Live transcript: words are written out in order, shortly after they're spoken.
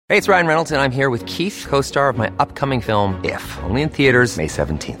Hey, it's Ryan Reynolds, and I'm here with Keith, co-star of my upcoming film, If, only in theaters May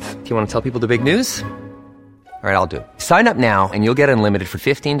 17th. Do you want to tell people the big news? All right, I'll do it. Sign up now and you'll get unlimited for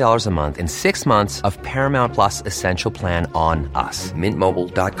 $15 a month and 6 months of Paramount Plus Essential Plan on us.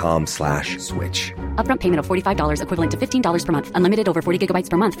 MintMobile.com/switch. Upfront payment of $45 equivalent to $15 per month. Unlimited over 40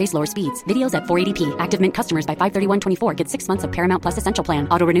 gigabytes per month. Face lower speeds. Videos at 480p. Active Mint customers by 531.24 get 6 months of Paramount Plus Essential Plan.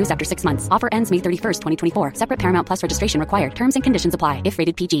 Auto renews after 6 months. Offer ends May 31st, 2024. Separate Paramount Plus registration required. Terms and conditions apply if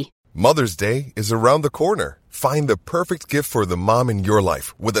rated PG. Mother's Day is around the corner. Find the perfect gift for the mom in your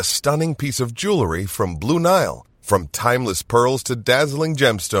life with a stunning piece of jewelry from Blue Nile. From timeless pearls to dazzling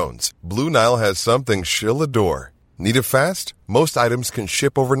gemstones, Blue Nile has something she'll adore. Need it fast? Most items can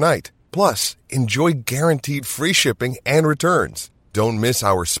ship overnight. Plus, enjoy guaranteed free shipping and returns. Don't miss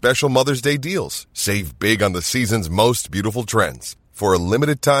our special Mother's Day deals. Save big on the season's most beautiful trends. For a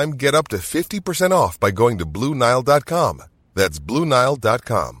limited time, get up to 50% off by going to BlueNile.com. That's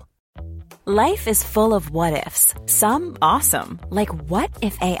BlueNile.com. Life is full of what-ifs. Some awesome, like what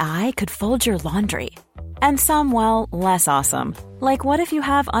if AI could fold your laundry? And some, well, less awesome, like what if you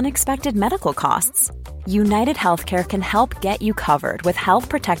have unexpected medical costs? United Healthcare can help get you covered with Health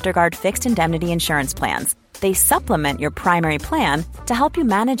Protector Guard fixed indemnity insurance plans. They supplement your primary plan to help you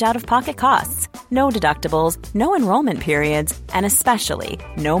manage out-of-pocket costs. No deductibles, no enrollment periods, and especially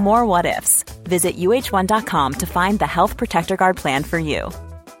no more what-ifs. Visit uh1.com to find the Health Protector Guard plan for you.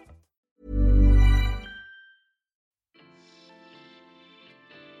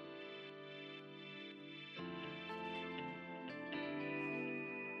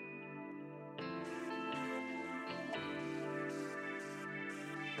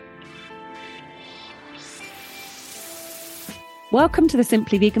 Welcome to the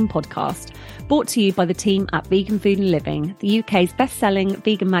Simply Vegan podcast, brought to you by the team at Vegan Food and Living, the UK's best-selling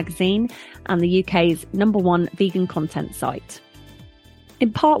vegan magazine and the UK's #1 vegan content site.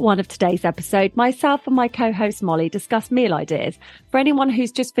 In part one of today's episode, myself and my co-host Molly discuss meal ideas for anyone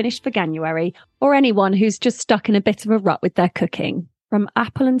who's just finished for January or anyone who's just stuck in a bit of a rut with their cooking. From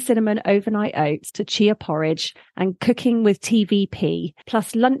apple and cinnamon overnight oats to chia porridge and cooking with TVP,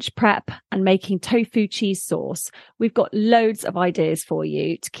 plus lunch prep and making tofu cheese sauce, we've got loads of ideas for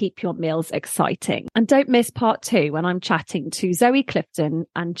you to keep your meals exciting. And don't miss part two when I'm chatting to Zoe Clifton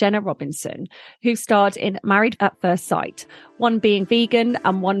and Jenna Robinson, who starred in Married at First Sight, one being vegan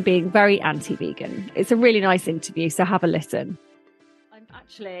and one being very anti-vegan. It's a really nice interview, so have a listen. I'm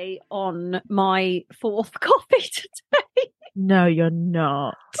actually on my 4th coffee today. No, you're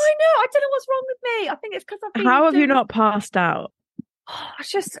not. I know. I don't know what's wrong with me. I think it's because I've been. How have you not passed out? I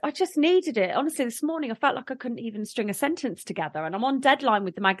just needed it. Honestly, this morning I felt like I couldn't even string a sentence together, and I'm on deadline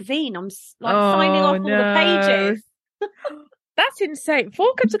with the magazine. I'm signing off all the pages. That's insane.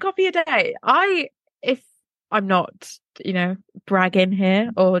 4 cups of coffee a day. If I'm not, bragging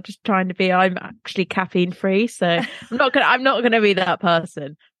here or just trying to be, I'm actually caffeine free, so I'm not gonna be that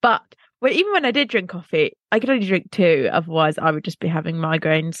person. But even when I did drink coffee, I could only drink 2. Otherwise, I would just be having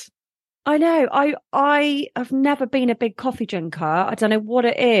migraines. I know. I have never been a big coffee drinker. I don't know what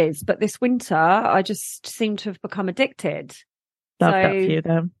it is, but this winter, I just seem to have become addicted. Love that for you,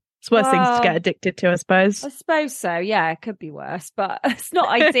 then. It's worse things to get addicted to, I suppose. I suppose so. Yeah, it could be worse, but it's not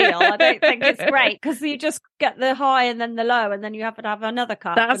ideal. I don't think it's great because you just get the high and then the low, and then you have to have another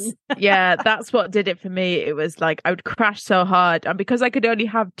cup. That's what did it for me. It was like I would crash so hard, and because I could only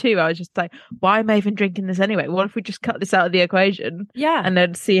have 2, I was just like, "Why am I even drinking this anyway? What if we just cut this out of the equation? Yeah, and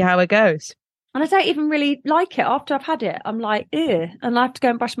then see how it goes." And I don't even really like it after I've had it. I'm like, ew, and I have to go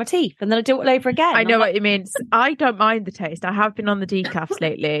and brush my teeth, and then I do it all over again. I know what you mean. I don't mind the taste. I have been on the decafs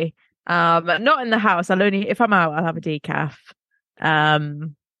lately. Not in the house. If I'm out, I'll have a decaf. Do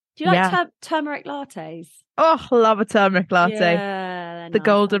you like turmeric lattes? Oh, love a turmeric latte. Yeah, the nice,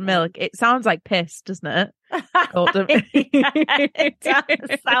 golden milk. It sounds like piss, doesn't it? Golden. It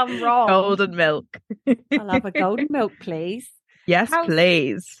does sound wrong. Golden milk. I'll have a golden milk, please. Yes,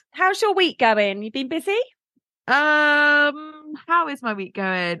 please. How's your week going? You been busy? How is my week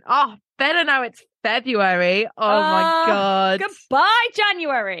going? Oh, better now it's February. Oh my God. Goodbye,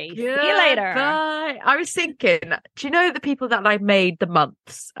 January. See you later. Bye. I was thinking, do you know the people that made the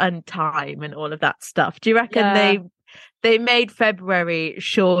months and time and all of that stuff? Do you reckon they made February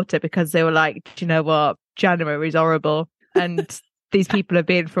shorter because they were like, do you know what? January is horrible and these people have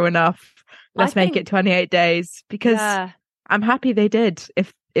been through enough. Let's make it 28 days because I'm happy they did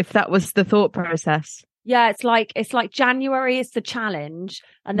if that was the thought process. Yeah, it's like January is the challenge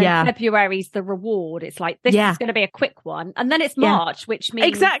and then February's the reward. It's like this is going to be a quick one. And then it's March, which means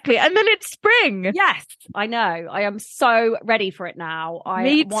exactly. And then it's spring. Yes, I know. I am so ready for it now.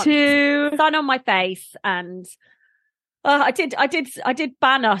 Me too. Sun on my face and I did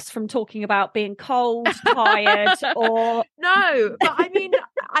ban us from talking about being cold, tired, or no. But I mean,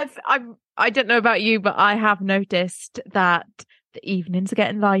 I don't know about you, but I have noticed that the evenings are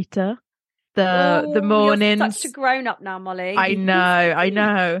getting lighter. The mornings. You're such a grown up now, Molly. I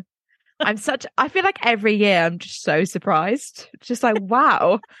know. I feel like every year I'm just so surprised. It's just like,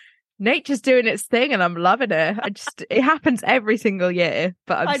 wow, nature's doing its thing and I'm loving it. It happens every single year,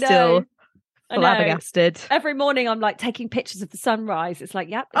 but I'm still flabbergasted. Every morning I'm like taking pictures of the sunrise. It's like,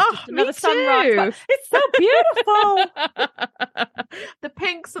 yep, it's just another me sunrise. too. It's so beautiful. The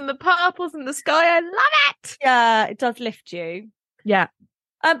pinks and the purples in the sky. I love it. Yeah, it does lift you. Yeah.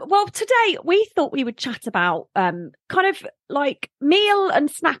 Well, today we thought we would chat about kind of like meal and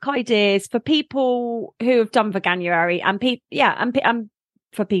snack ideas for people who have done Veganuary and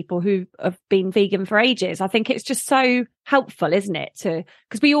for people who have been vegan for ages. I think it's just so helpful, isn't it?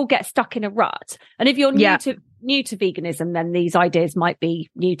 Because we all get stuck in a rut. And if you're new to veganism, then these ideas might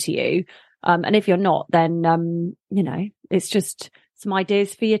be new to you. And if you're not, then, it's just some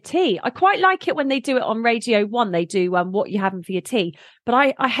ideas for your tea. I quite like it when they do it on Radio 1. They do what you're having for your tea. But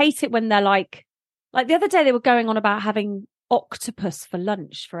I hate it when they're like the other day they were going on about having octopus for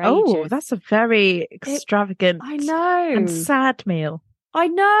lunch for ages. Oh, that's a very extravagant and sad meal. I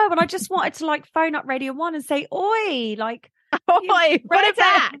know, and I just wanted to like phone up Radio 1 and say, "Oi, like, put it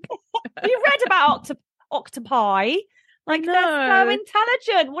back." You read about octopi? Like, they're so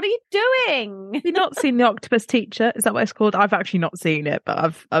intelligent. What are you doing? Have you not seen The Octopus Teacher? Is that what it's called? I've actually not seen it,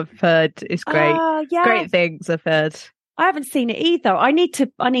 but I've heard it's great. Great things I've heard. I haven't seen it either. I need to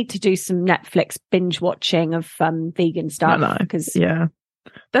do some Netflix binge watching of vegan stuff because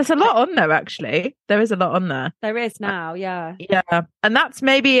there's a lot on there. Actually, there is a lot on there. There is now, yeah, and that's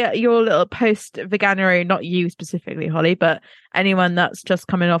maybe your little post Veganuary. Not you specifically, Holly, but anyone that's just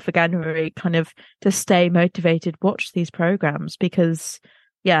coming off Veganuary, kind of to stay motivated. Watch these programs because,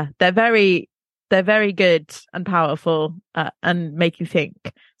 they're very good and powerful and make you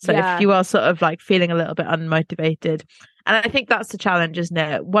think. So if you are sort of like feeling a little bit unmotivated, and I think that's the challenge, isn't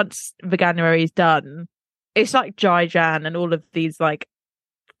it? Once Veganuary is done, it's like dry Jan and all of these like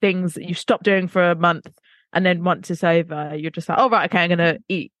things that you stop doing for a month, and then once it's over, you're just like, oh right, okay, I'm gonna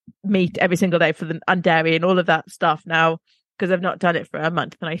eat meat every single day and dairy and all of that stuff now because I've not done it for a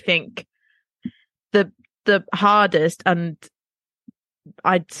month. And I think the hardest and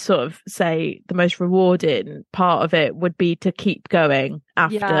I'd sort of say the most rewarding part of it would be to keep going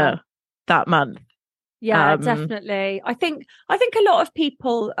after that month. Yeah, definitely. I think a lot of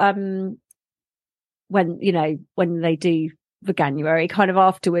people when they do Veganuary kind of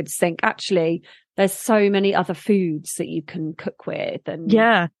afterwards think actually there's so many other foods that you can cook with. And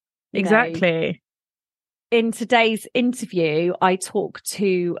exactly. In today's interview I talked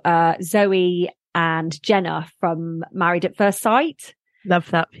to Zoe and Jenna from Married at First Sight. Love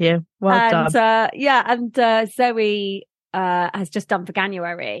that for you. Well done. And Zoe has just done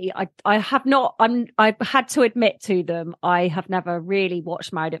Veganuary. I've had to admit to them, I have never really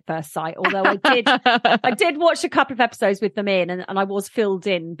watched Married at First Sight, although I did watch a couple of episodes with them and I was filled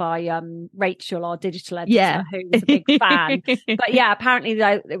in by Rachel, our digital editor, who was a big fan. But apparently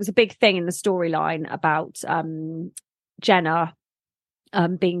it was a big thing in the storyline about Jenna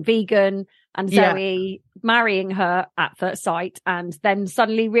being vegan and Zoe marrying her at first sight and then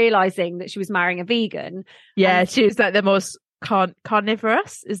suddenly realizing that she was marrying a vegan. She was like the most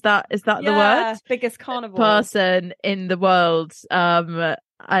carnivorous. Is that the word? Biggest carnivore person in the world. And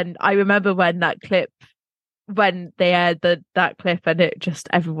I remember when they aired that clip and it just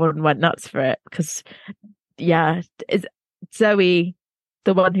everyone went nuts for it because is Zoe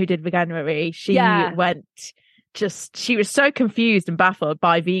the one who did Veganuary? She went. She was so confused and baffled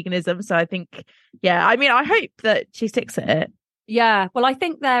by veganism. So I think, I hope that she sticks at it. Yeah. Well, I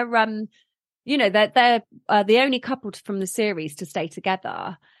think they're the only couple from the series to stay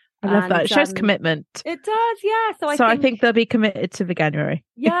together. I love that. It shows commitment. It does. Yeah. So I think they'll be committed to Veganuary.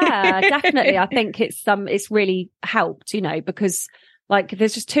 Yeah, definitely. I think it's really helped, because like if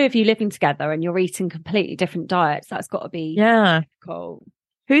there's just two of you living together and you're eating completely different diets, that's got to be cool.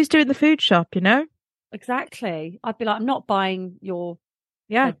 Who's doing the food shop, Exactly. I'd be like, I'm not buying your...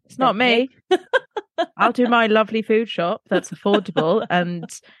 Yeah, it's not me. I'll do my lovely food shop that's affordable and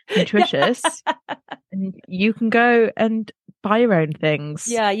nutritious. And you can go and buy your own things.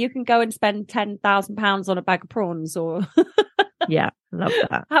 Yeah, you can go and spend £10,000 on a bag of prawns or... Yeah, love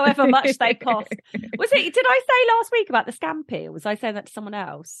that. However much they cost. Did I say last week about the scampi or was I saying that to someone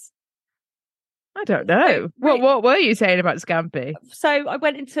else? I don't know. What were you saying about scampi? So I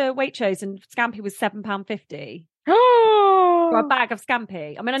went into Waitrose and scampi was £7.50. For a bag of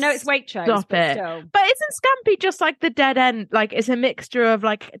scampi. I mean, I know it's Waitrose, Stop but it. still. But isn't scampi just like the dead end? Like it's a mixture of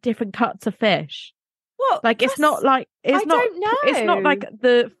like different cuts of fish. What? Like it's not like I don't know. It's not like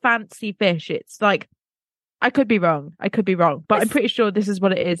the fancy fish. It's like I could be wrong, but I'm pretty sure this is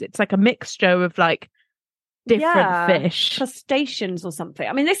what it is. It's like a mixture of like different fish, crustaceans or something.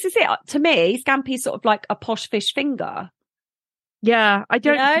 I mean, this is it. To me, scampi is sort of like a posh fish finger. Yeah, I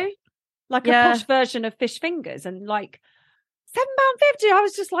don't know, like a posh version of fish fingers, and like £7.50. I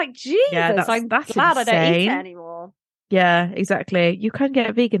was just like, Jesus, that's I'm glad insane. I don't eat it anymore. Yeah, exactly. You can get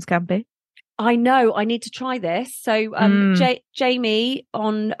a vegan scampi. I know. I need to try this. So, Jamie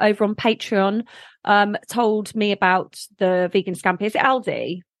over on Patreon told me about the vegan scampi. Is it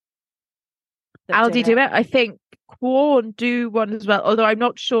Aldi? Aldi do it. I think Quorn do one as well. Although I'm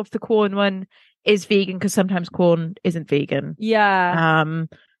not sure if the Quorn one is vegan because sometimes Quorn isn't vegan. Yeah.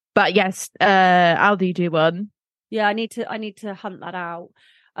 But yes, Aldi do one. Yeah, I need to hunt that out.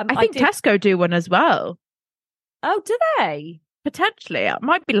 I think Tesco do one as well. Oh, do they? Potentially. I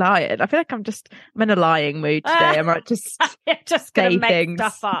might be lying. I feel like I'm in a lying mood today. I might just gonna make things.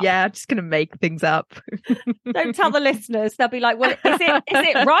 Stuff up. Yeah, I'm just gonna make things up. Don't tell the listeners. They'll be like, well, is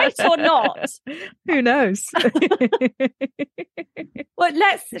it right or not? Who knows? Well,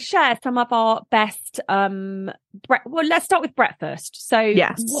 let's share some of our best well, let's start with breakfast. So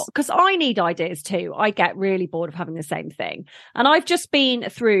yes, because I need ideas too. I get really bored of having the same thing. And I've just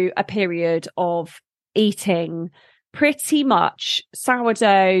been through a period of eating pretty much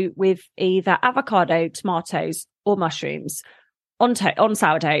sourdough with either avocado, tomatoes, or mushrooms on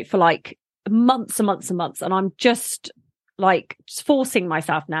sourdough for like months and months and months. And I'm just like forcing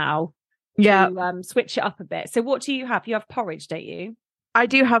myself now to switch it up a bit. So what do you have? You have porridge, don't you? I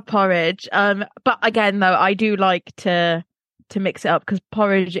do have porridge. But again, though, I do like to mix it up because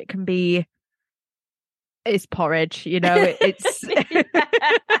porridge, it's porridge, you know, it's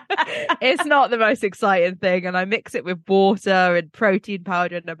it's not the most exciting thing, and I mix it with water and protein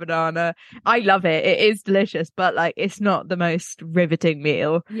powder and a banana. I love it. It is delicious, but like it's not the most riveting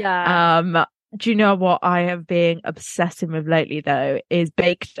meal. Do you know what I have been obsessing with lately though is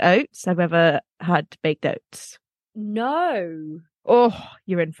baked oats? Have you ever had baked oats? No. Oh,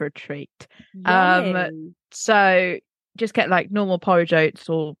 you're in for a treat. So just get like normal porridge oats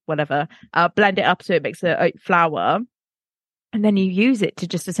or whatever, blend it up so it makes an oat flour, and then you use it to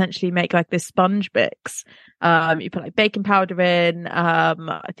just essentially make like this sponge mix. You put like baking powder in,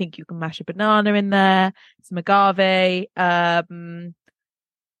 I think you can mash a banana in there, some agave, I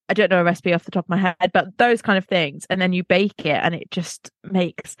don't know a recipe off the top of my head, but those kind of things, and then you bake it and it just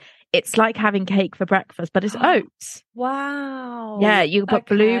makes, it's like having cake for breakfast, but it's oats. Wow. Yeah, you can put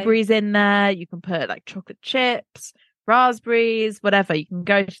blueberries in there, you can put like chocolate chips, raspberries, whatever. You can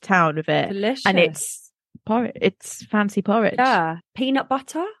go to town with it. Delicious. And it's porridge. It's fancy porridge. Yeah. Peanut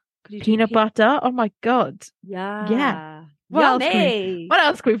butter? Peanut butter? Oh my God. Yeah. What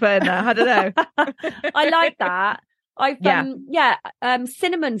else can we put in there? I don't know. I like that.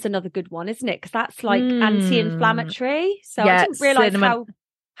 Cinnamon's another good one, isn't it? Because that's like anti-inflammatory. So I didn't realise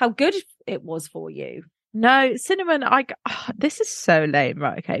how good it was for you. No, cinnamon. This is so lame,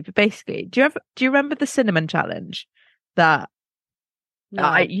 right? Okay, but basically, do you remember the cinnamon challenge? That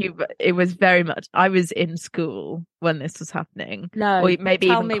it was very much. I was in school when this was happening. No, or maybe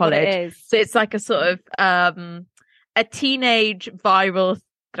even college. What it is. So it's like a sort of a teenage viral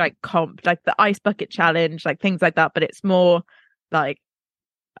like comp, like the ice bucket challenge, like things like that. But it's more like,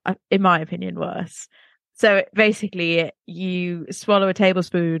 in my opinion, worse. So basically, you swallow a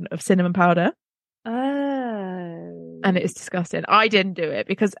tablespoon of cinnamon powder. Oh. And it's disgusting. I didn't do it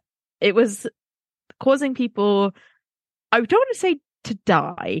because it was causing people, I don't want to say to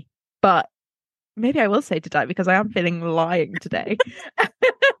die, but maybe I will say to die because I am feeling lying today.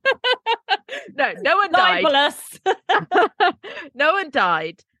 No one died. Libelous. No one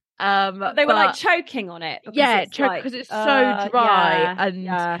died. They were like choking on it. Yeah, because it's so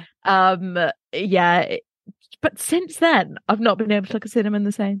dry. But since then, I've not been able to look at cinnamon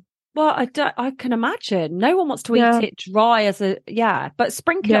the same. Well, I can imagine. No one wants to eat it dry but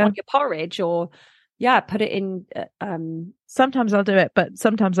sprinkle it on your porridge or, put it in. Sometimes I'll do it, but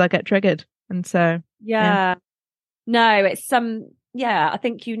sometimes I get triggered. And so. Yeah. No, it's I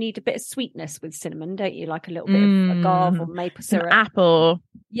think you need a bit of sweetness with cinnamon, don't you? Like a little bit of agave or maple syrup. An apple.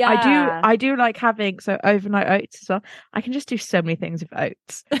 Yeah. I do like having, overnight oats as well. I can just do so many things with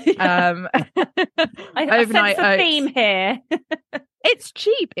oats. I sense a theme here. It's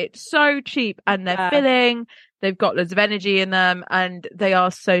cheap. It's so cheap. And they're filling. They've got loads of energy in them. And they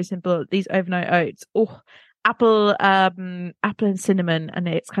are so simple. These overnight oats. Oh, apple and cinnamon, and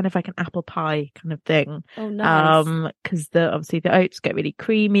it's kind of like an apple pie kind of thing. Oh, nice. Because obviously the oats get really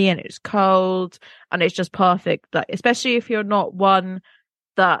creamy and it's cold and it's just perfect. Like, especially if you're not one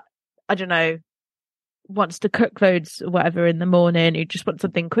that, I don't know, wants to cook loads or whatever in the morning, you just want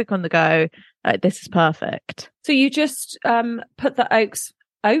something quick on the go. This is perfect. So you just put the oats.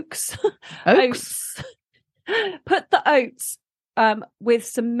 Put the oats with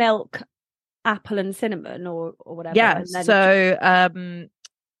some milk, apple and cinnamon or whatever. Yeah. And then So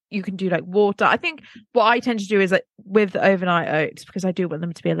you can do like water. I think what I tend to do is like with the overnight oats, because I do want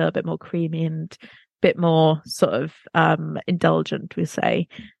them to be a little bit more creamy and a bit more sort of indulgent, we say.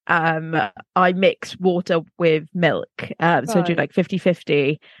 I mix water with milk. So I do like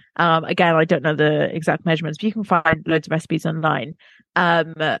 50-50. Again, I don't know the exact measurements, but you can find loads of recipes online.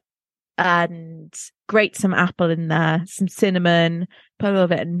 And grate some apple in there, some cinnamon, put a little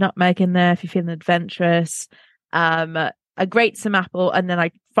bit of nutmeg in there if you're feeling adventurous. I grate some apple, and then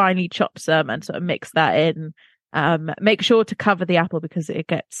I finely chop some and sort of mix that in. Make sure to cover the apple because it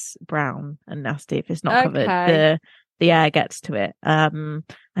gets brown and nasty if it's not covered. The air gets to it. And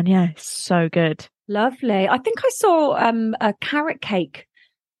yeah, it's so good. Lovely. I think I saw a carrot cake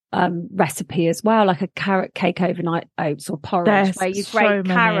recipe as well, like a carrot cake overnight oats or porridge, where you grate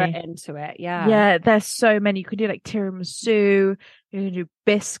carrot into it. Yeah, there's so many. You can do like tiramisu, you can do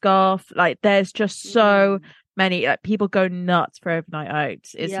biscoff. Like, there's just so many. Like, people go nuts for overnight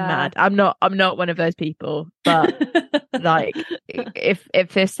oats. It's mad. I'm not one of those people, but like, if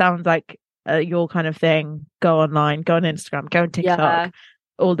this sounds like your kind of thing, go online, go on Instagram, go on TikTok.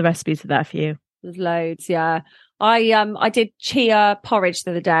 All the recipes are there for you. There's loads. Yeah. I did chia porridge the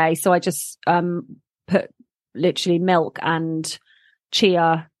other day, so I just put literally milk and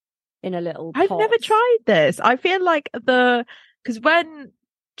chia in a little pot. I've never tried this. I feel like because when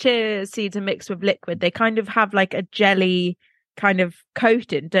chia seeds are mixed with liquid, they kind of have like a jelly kind of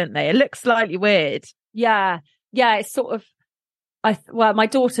coating, don't they? It looks slightly weird. Yeah, it's sort of. My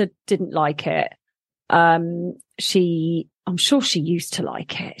daughter didn't like it. I'm sure she used to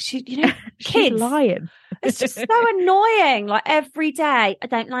like it. Kids She's lying. It's just so annoying. Like, every day, I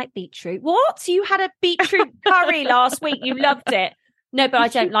don't like beetroot. What? You had a beetroot curry last week. You loved it. No, but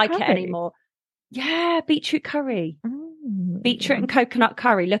beetroot I don't like curry. It anymore. Yeah, beetroot curry. Beetroot and coconut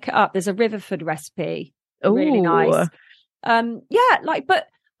curry. Look it up. There's a Riverford recipe. Ooh. Really nice. But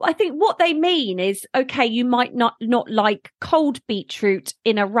I think what they mean is, okay, you might not like cold beetroot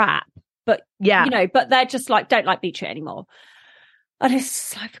in a wrap, but but they're just like, don't like beetroot anymore. And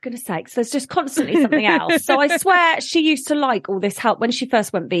it's like, for goodness sakes, there's just constantly something else. So I swear she used to like all this help when she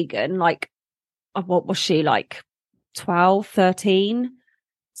first went vegan. Like, what was she, like 12, 13?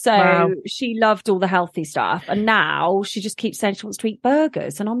 So she loved all the healthy stuff. And now she just keeps saying she wants to eat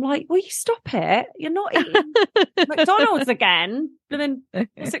burgers. And I'm like, will you stop it? You're not eating McDonald's again.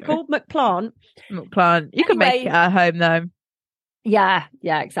 What's it called? McPlant. You can make it at home though. Yeah,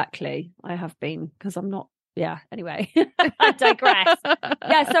 exactly. I have been, because I'm not. Yeah, anyway, I digress.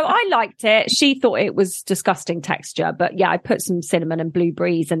 Yeah, so I liked it. She thought it was disgusting texture, but yeah, I put some cinnamon and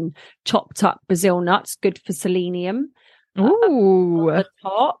blueberries and chopped up Brazil nuts, good for selenium. Ooh. On the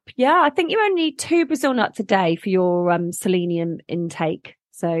top. Yeah, I think you only need 2 Brazil nuts a day for your selenium intake.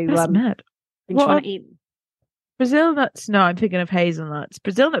 So that's mad. What to eat Brazil nuts? No, I'm thinking of hazelnuts.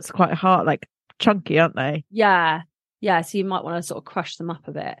 Brazil nuts are quite hard, like chunky, aren't they? Yeah. So you might want to sort of crush them up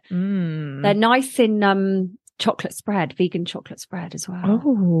a bit. They're nice in chocolate spread, vegan chocolate spread as well.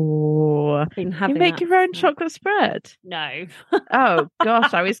 Oh, you make your own chocolate spread? No. Oh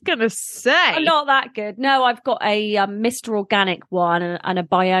gosh, I was gonna say I'm not that good. No, I've got a Mr. Organic one and a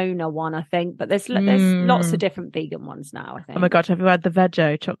Biona one, I think. But there's lots of different vegan ones now, I think. Oh my gosh, have you had the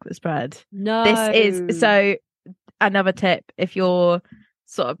Veggie chocolate spread? No. This is so another tip if you're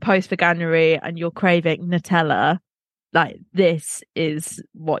sort of post veganuary and you're craving Nutella. Like, this is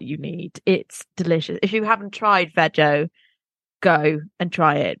what you need. It's delicious. If you haven't tried Veggie, go and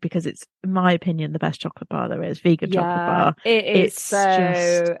try it, because it's, in my opinion, the best chocolate bar there is. Vegan chocolate bar. It's so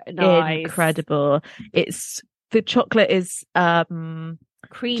just nice. Incredible. The chocolate is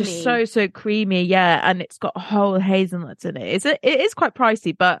creamy, just so creamy. Yeah, and it's got whole hazelnuts in it. It is quite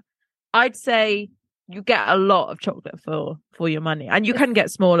pricey, but I'd say you get a lot of chocolate for your money, and you can get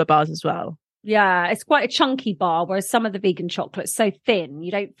smaller bars as well. Yeah, it's quite a chunky bar, whereas some of the vegan chocolate's so thin, you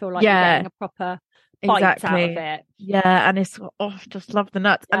don't feel like you're getting a proper bite out of it. Yeah, and it's just love the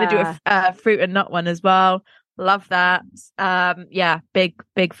nuts. And they do a fruit and nut one as well. Love that.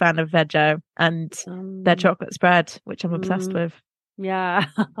 Big fan of Veggie and their chocolate spread, which I'm obsessed with. Yeah.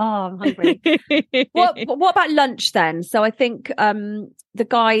 Oh, I'm hungry. What about lunch then? So I think the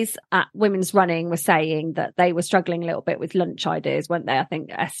guys at Women's Running were saying that they were struggling a little bit with lunch ideas, weren't they? I think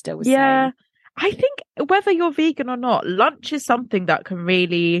Esther was saying. I think whether you're vegan or not, lunch is something that can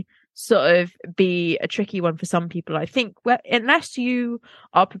really sort of be a tricky one for some people. I think unless you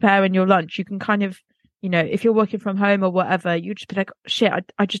are preparing your lunch, you can kind of, if you're working from home or whatever, you just be like, shit,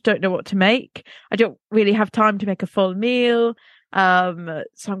 I just don't know what to make. I don't really have time to make a full meal. So I'm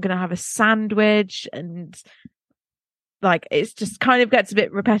going to have a sandwich, and like, it's just kind of gets a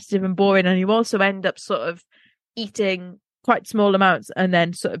bit repetitive and boring. And you also end up sort of eating quite small amounts and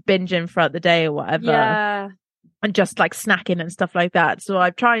then sort of binging throughout the day or whatever. Yeah. And just like snacking and stuff like that. So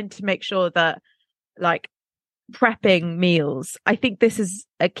I'm trying to make sure that like prepping meals, I think this is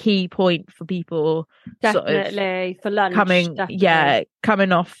a key point for people. Definitely, for lunch.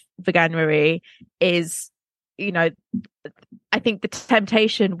 Coming off Veganuary is, I think the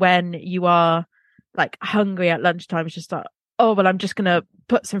temptation when you are like hungry at lunchtime is just like, oh, well, I'm just going to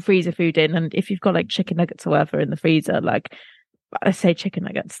put some freezer food in. And if you've got like chicken nuggets or whatever in the freezer, like I say chicken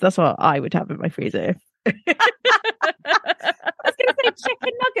nuggets, that's what I would have in my freezer. I was going to say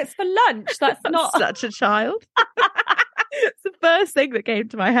chicken nuggets for lunch. That's not such a child. It's the first thing that came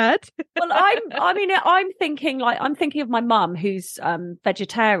to my head. Well, I'm thinking of my mum who's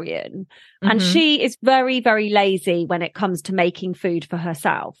vegetarian, and she is very, very lazy when it comes to making food for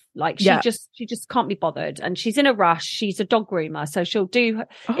herself. Like she just can't be bothered, and she's in a rush. She's a dog groomer, so she'll do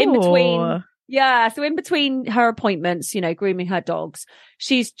in between. Yeah, so in between her appointments, grooming her dogs,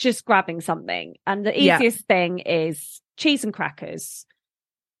 she's just grabbing something, and the easiest thing is cheese and crackers.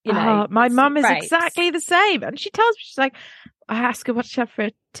 My mum is exactly the same, and she tells me, she's like, I ask her what she have for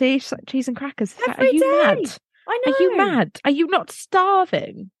a tea, she's like, cheese and crackers. Every Are you day. mad? I know. Are you mad? Are you not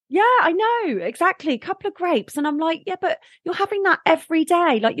starving? Yeah, I know, exactly. A couple of grapes, and I'm like, yeah, but you're having that every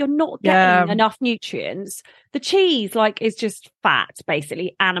day. Like, you're not getting enough nutrients. The cheese, like, is just fat,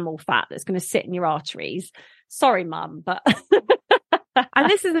 basically animal fat that's going to sit in your arteries. Sorry, mum, but. And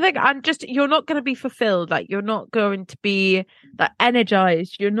this is the thing, you're not going to be fulfilled. Like, you're not going to be like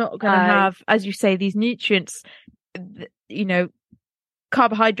energized. You're not going to have, as you say, these nutrients,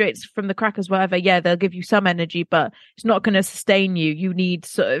 carbohydrates from the crackers, whatever. Yeah, they'll give you some energy, but it's not going to sustain you. You need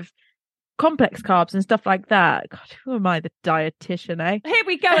sort of complex carbs and stuff like that. God, who am I, the dietitian, eh? Here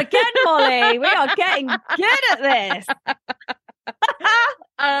we go again, Molly. We are getting good at this.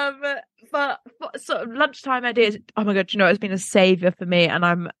 But sort of lunchtime ideas, oh my god, it's been a savior for me, and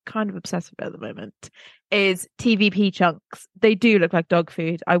I'm kind of obsessed with it at the moment, is TVP chunks. They do look like dog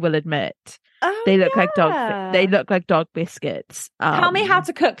food, I will admit. They look like dog biscuits. Tell me how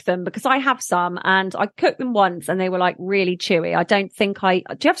to cook them, because I have some, and I cooked them once and they were like really chewy. I don't think do you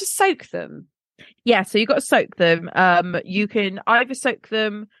have to soak them? Yeah, so you got to soak them. You can either soak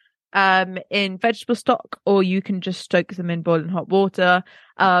them in vegetable stock, or you can just soak them in boiling hot water.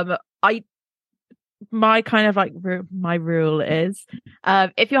 My kind of like my rule is,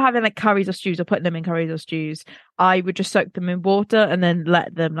 if you're having like curries or stews, or putting them in curries or stews, I would just soak them in water and then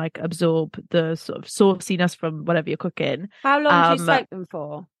let them like absorb the sort of sauciness from whatever you're cooking. How long do you soak them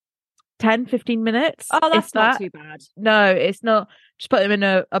for? 10-15 minutes. Oh, that's not too bad. No, it's not. Just put them in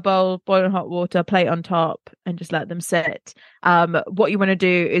a bowl, boiling hot water, plate on top, and just let them sit. What you want to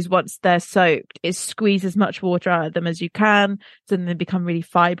do is, once they're soaked, is squeeze as much water out of them as you can, so then they become really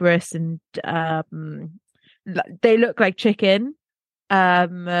fibrous, and they look like chicken.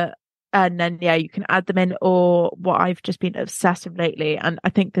 And then you can add them in, or what I've just been obsessed with lately, and I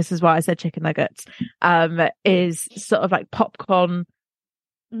think this is why I said chicken nuggets, is sort of like popcorn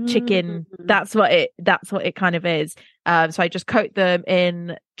chicken. That's what it kind of is. So I just coat them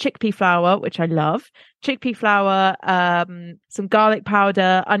in chickpea flour, which I love. Chickpea flour, some garlic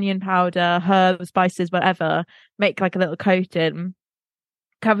powder, onion powder, herbs, spices, whatever. Make like a little coating.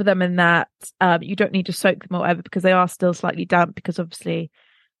 Cover them in that. You don't need to soak them or whatever, because they are still slightly damp, because obviously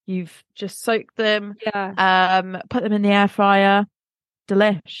you've just soaked them. Yeah. Put them in the air fryer.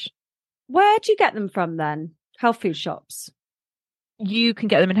 Delish. Where do you get them from then? Health food shops? You can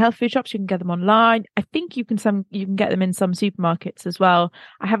get them in health food shops. You can get them online. I think you can get them in some supermarkets as well.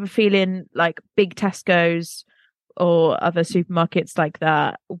 I have a feeling like big Tesco's or other supermarkets like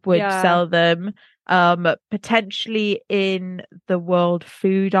that would sell them. Potentially in the world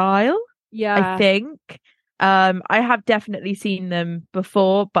food aisle. Yeah, I think. I have definitely seen them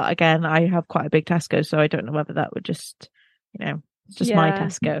before, but again, I have quite a big Tesco, so I don't know whether that would just, it's just my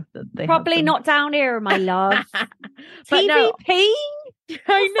Tesco that they probably not down here, my love. TVP? No,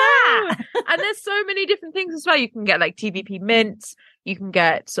 I know. And there's so many different things as well. You can get like TVP mints. You can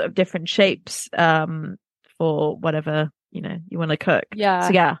get sort of different shapes for whatever you want to cook. Yeah.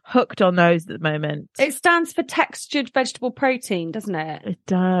 So yeah, hooked on those at the moment. It stands for textured vegetable protein, doesn't it? It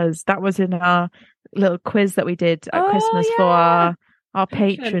does. That was in our little quiz that we did at Christmas for our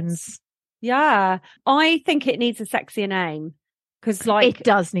patrons. Yeah. I think it needs a sexier name. Because it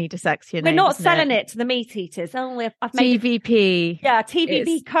does need a sexier name. We're not selling it to the meat eaters. I've made TVP.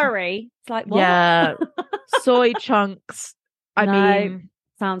 TVP curry. It's like, what? Yeah. Soy chunks. I mean,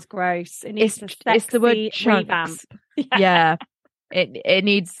 sounds gross. It needs it's the word chunks. Revamp. Yeah. It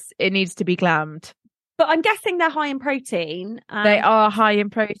needs to be glammed. But I'm guessing they're high in protein. They are high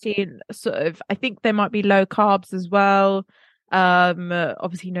in protein. Sort of. I think they might be low carbs as well.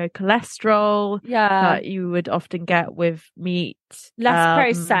 Obviously no cholesterol that you would often get with meat, less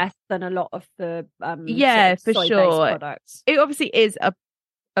processed than a lot of the for sure products. It obviously is a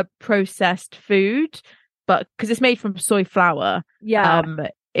processed food, but because it's made from soy flour,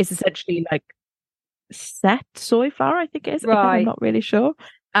 it's essentially like set soy flour, I think it is. Right. I'm not really sure.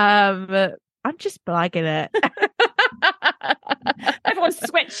 I'm just blagging it. Everyone's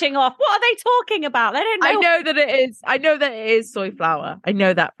switching off. What are they talking about? They don't know. I know that it is soy flour. I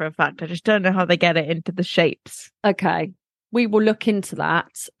know that for a fact. I just don't know how they get it into the shapes. Okay. We will look into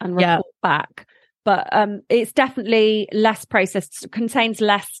that and report back. But it's definitely less processed, contains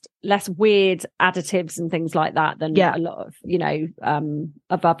less weird additives and things like that than a lot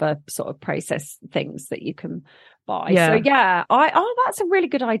of other sort of processed things that you can buy. So that's a really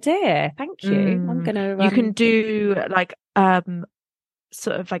good idea. Thank you. I'm gonna you can do like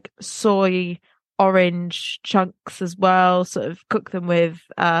sort of like soy orange chunks as well, sort of cook them with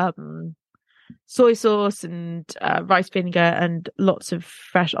soy sauce and rice vinegar and lots of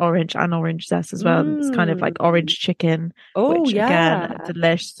fresh orange and orange zest as well. It's kind of like orange chicken, which again,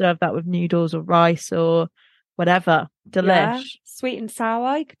 delish. Serve that with noodles or rice or whatever. Delish. Sweet and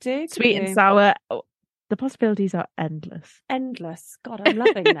sour you could do. Sweet and sour. The possibilities are endless. God, I'm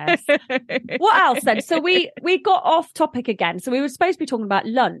loving this. What else then? So we got off topic again. So we were supposed to be talking about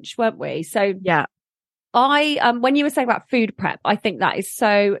lunch, weren't we? So yeah. I when you were saying about food prep, I think that is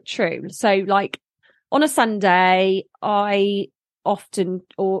so true. So like on a Sunday, I often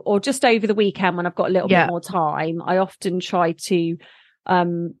or just over the weekend when I've got a little bit more time, I often try to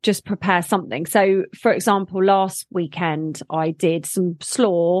just prepare something. So for example, last weekend I did some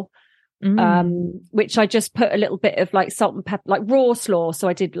slaw, which I just put a little bit of like salt and pepper, like raw slaw. So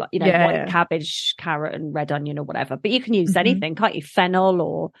I did like, white cabbage, carrot and red onion or whatever, but you can use anything, can't you? Fennel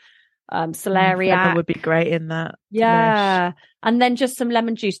or celeriac. Fennel would be great in that. Yeah. And then just some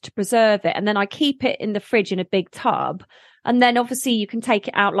lemon juice to preserve it. And then I keep it in the fridge in a big tub. And then obviously you can take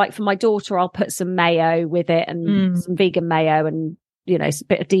it out. Like for my daughter, I'll put some mayo with it and some vegan mayo and, a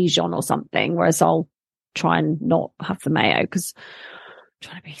bit of Dijon or something. Whereas I'll try and not have the mayo because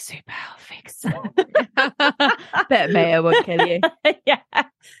trying to be super healthy. Bit of mayo won't kill you. Yeah.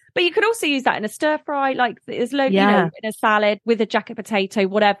 But you could also use that in a stir fry, like there's loads, in a salad with a jacket potato,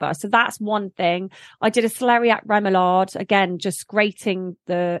 whatever. So that's one thing. I did a celeriac remoulade, again, just grating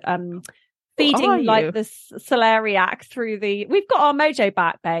the feeding like the celeriac through the. We've got our mojo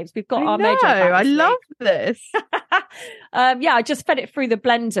back, babes. We've got our mojo back. I love this. I just fed it through the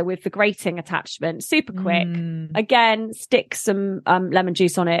blender with the grating attachment, super quick. Again, stick some lemon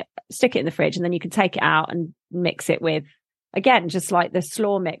juice on it, stick it in the fridge, and then you can take it out and mix it with, again, just like the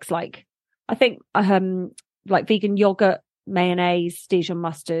slaw mix, like I think like vegan yogurt, mayonnaise, Dijon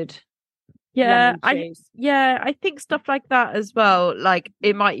mustard. I think stuff like that as well. Like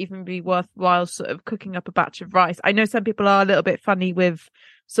it might even be worthwhile sort of cooking up a batch of rice. I know some people are a little bit funny with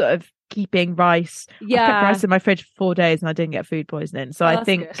sort of keeping rice. I kept rice in my fridge for 4 days and I didn't get food poisoning. So I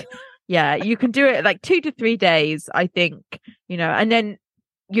think, you can do it like 2 to 3 days, I think, and then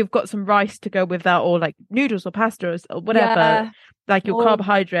you've got some rice to go with that, or like noodles or pasta or whatever, like your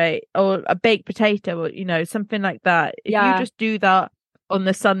carbohydrate, or a baked potato, or something like that. If you just do that on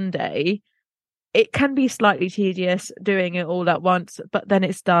the Sunday, it can be slightly tedious doing it all at once, but then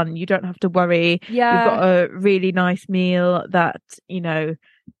it's done. You don't have to worry. You've got a really nice meal that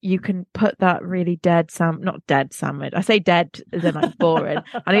you can put that really not dead sandwich. I say dead as in like boring.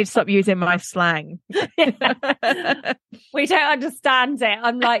 I need to stop using my slang. We don't understand it.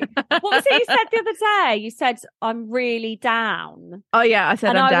 I'm like, what was it you said the other day? You said, I'm really down. Oh yeah, I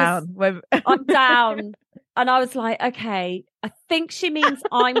said I'm down. I'm down. And I was like, okay, I think she means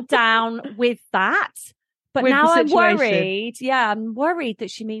I'm down with that. But with now I'm worried. Yeah, I'm worried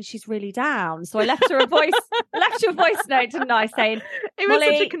that she means she's really down. So I left her a voice note, didn't I, saying, it was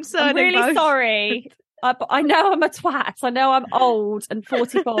such a concerning I'm really sorry. I know I'm a twat. I know I'm old and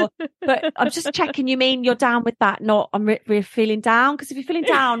 44, but I'm just checking. You mean you're down with that? Not I'm really feeling down? Because if you're feeling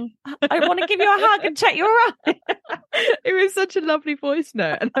down, I want to give you a hug and check you're all right. It was such a lovely voice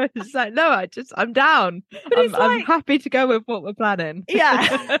note, and I was just like, no, I'm down. But I'm happy to go with what we're planning.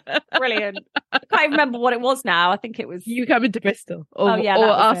 Yeah, brilliant. I can't even remember what it was now. I think it was you coming to Bristol, or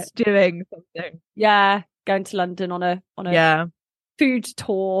us doing something. Yeah, going to London on a food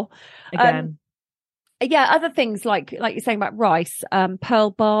tour again. Other things like you're saying about rice,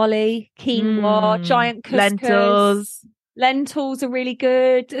 pearl barley, quinoa, giant couscous. Lentils are really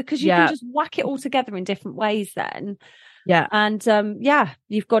good because you can just whack it all together in different ways then. Yeah. And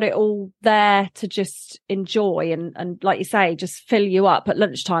you've got it all there to just enjoy and like you say, just fill you up at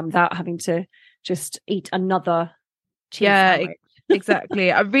lunchtime without having to just eat another cheese sandwich.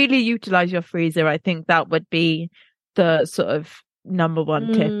 Exactly. I really utilize your freezer. I think that would be the sort of number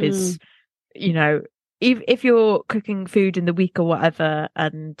one tip is, if you're cooking food in the week or whatever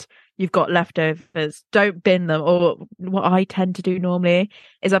and you've got leftovers, don't bin them. Or what I tend to do normally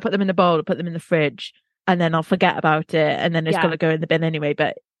is I put them in a bowl, I put them in the fridge, and then I'll forget about it, and then it's got to go in the bin anyway.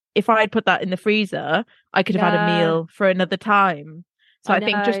 But if I'd put that in the freezer, I could have had a meal for another time. So I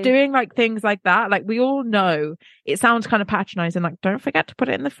think just doing like things like that, like we all know it sounds kind of patronizing, like don't forget to put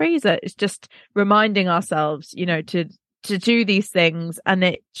it in the freezer. It's just reminding ourselves, to do these things, and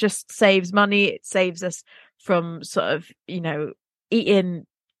it just saves money. It saves us from sort of, eating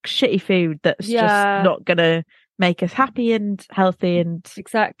shitty food that's just not gonna make us happy and healthy and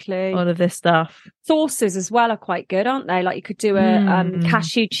exactly all of this stuff. Sauces as well are quite good, aren't they? Like you could do a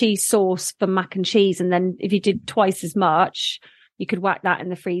cashew cheese sauce for mac and cheese, and then if you did twice as much, you could whack that in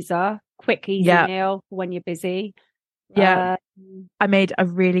the freezer. Quick, easy meal for when you're busy. I made a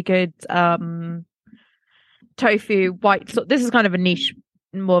really good tofu white sauce. This is kind of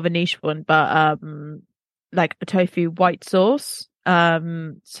more of a niche one, but like a tofu white sauce.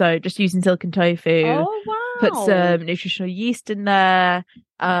 So just using silken tofu. Oh wow. Put some nutritional yeast in there,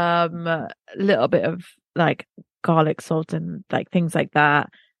 a little bit of like garlic salt and like things like that.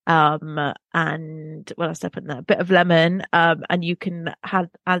 And what else did I put in there? A bit of lemon. And you can add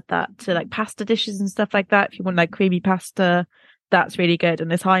that to like pasta dishes and stuff like that. If you want like creamy pasta, that's really good.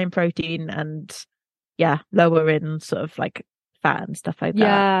 And it's high in protein and lower in sort of like fat and stuff like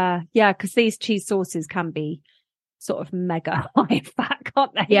that. Yeah, because these cheese sauces can be sort of mega high in fat,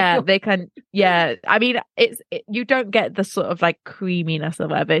 can't they? Yeah, they can. Yeah, I mean, you don't get the sort of like creaminess or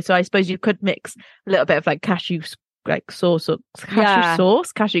whatever. So I suppose you could mix a little bit of like cashew like sauce or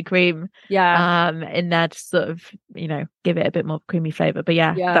cashew cream in there to sort of give it a bit more creamy flavor. But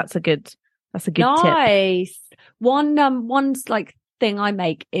that's a good tip. Nice. One's like thing I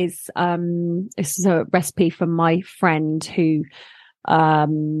make is this is a recipe from my friend who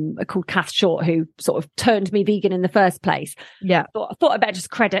called Kath Short, who sort of turned me vegan in the first place. I thought I'd better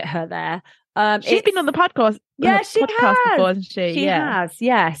just credit her there. She's been on the podcast. She has before, hasn't she? She has,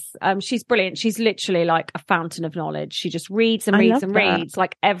 yes. She's brilliant. She's literally like a fountain of knowledge. She just reads and reads and reads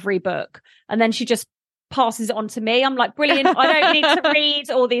like every book, and then she just passes it on to me. I'm like, brilliant. I don't need to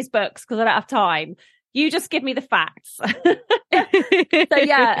read all these books because I don't have time. You just give me the facts. So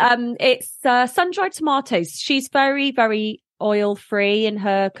it's sun-dried tomatoes. She's very, very oil-free in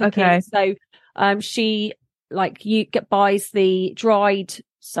her cooking. Okay. So she buys the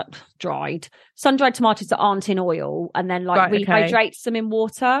sun-dried tomatoes that aren't in oil, and then rehydrates them in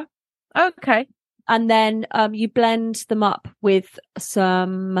water. Okay. And then you blend them up with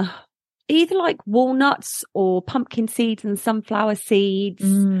some either like walnuts or pumpkin seeds and sunflower seeds,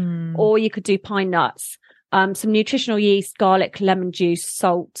 or you could do pine nuts, some nutritional yeast, garlic, lemon juice,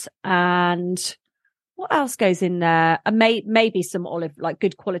 salt, and what else goes in there? And maybe some olive, like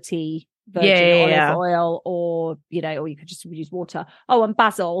good quality virgin olive oil, or or you could just use water. Oh, and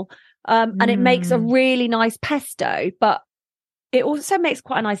basil. And it makes a really nice pesto, but it also makes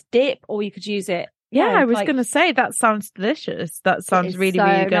quite a nice dip, or you could use it. Yeah, I was going to say that sounds delicious. That sounds really,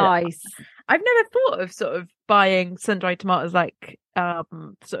 really good. Nice. I've never thought of sort of buying sun-dried tomatoes like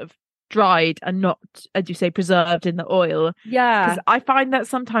sort of dried and not, as you say, preserved in the oil. Yeah. Because I find that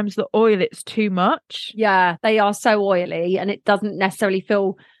sometimes the oil, it's too much. Yeah, they are so oily and it doesn't necessarily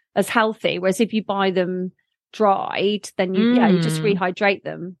feel as healthy. Whereas if you buy them dried, then you just rehydrate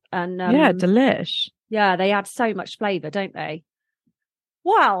them. And delish. Yeah, they add so much flavour, don't they?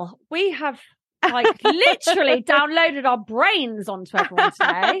 Well, we have literally downloaded our brains onto everyone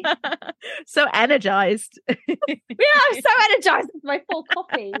today. So energized. I'm so energized with my full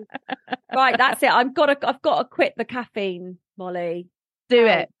coffee. Right, that's it. I've got to quit the caffeine, Molly. Do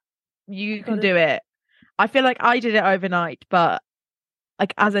it. You can do it. I feel like I did it overnight, but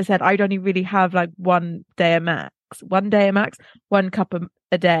like, as I said, I'd only really have like one max, 1 cup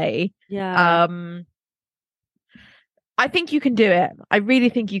a day. Yeah. I think you can do it. I really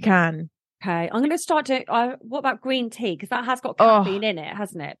think you can. Okay, I'm going to start doing. What about green tea? Because that has got caffeine in it,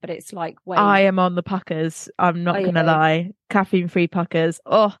 hasn't it? But it's like I am on the puckers. I'm not going to lie. Caffeine-free puckers.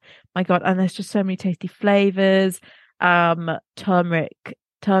 Oh my God. And there's just so many tasty flavors. Turmeric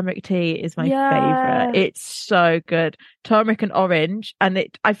tea is my favorite. It's so good. Turmeric and orange. And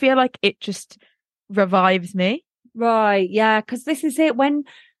I feel like it just revives me. Right. Yeah. Because this is it. When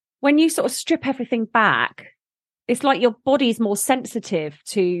you sort of strip everything back, it's like your body's more sensitive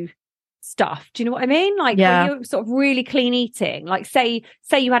to stuff. Do you know what I mean? Like when you're sort of really clean eating, like say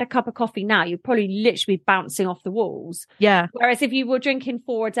you had a cup of coffee now, you'd probably literally be bouncing off the walls. Yeah. Whereas if you were drinking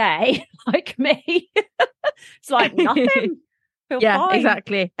 4 a day, like me, it's like nothing. Feel fine.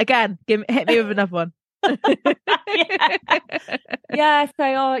 Exactly. Again, hit me with another one. So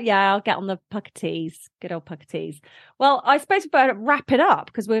I'll get on the pucker teas. Good old pucker teas. Well, I suppose we better wrap it up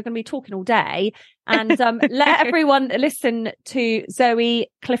because we're going to be talking all day, and let everyone listen to Zoe,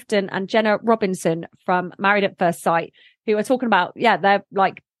 Clifton and Jenna Robinson from Married at First Sight, who are talking about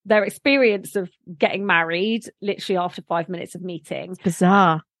their experience of getting married literally after 5 minutes of meeting. It's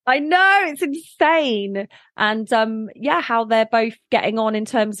bizarre. I know, it's insane. And how they're both getting on in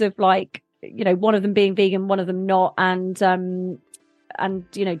terms of like, you know, one of them being vegan, one of them not, and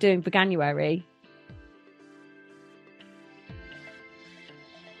you know, doing veganuary.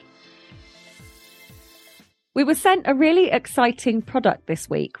 We were sent a really exciting product this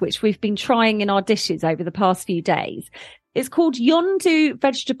week, which we've been trying in our dishes over the past few days. It's called Yondu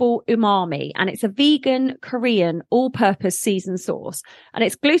Vegetable Umami, and it's a vegan, Korean, all-purpose seasoned sauce. And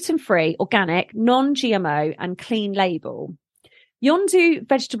it's gluten-free, organic, non-GMO and clean label. Yondu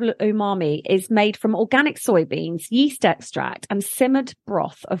Vegetable Umami is made from organic soybeans, yeast extract and simmered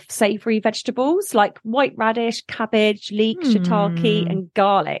broth of savoury vegetables like white radish, cabbage, leek, shiitake and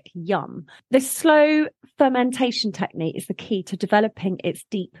garlic. Yum. This slow fermentation technique is the key to developing its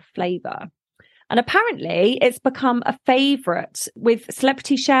deep flavour. And apparently it's become a favourite with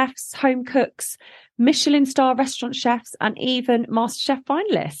celebrity chefs, home cooks, Michelin star restaurant chefs and even MasterChef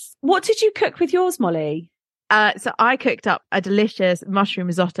finalists. What did you cook with yours, Molly? So I cooked up a delicious mushroom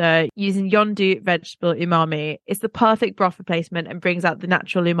risotto using Yondu Vegetable Umami. It's the perfect broth replacement and brings out the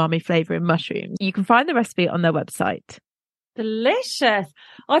natural umami flavour in mushrooms. You can find the recipe on their website. Delicious.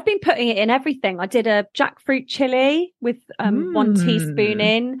 I've been putting it in everything. I did a jackfruit chili with 1 teaspoon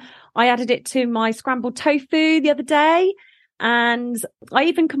in. I added it to my scrambled tofu the other day. And I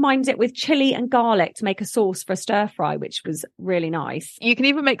even combined it with chili and garlic to make a sauce for a stir fry, which was really nice. You can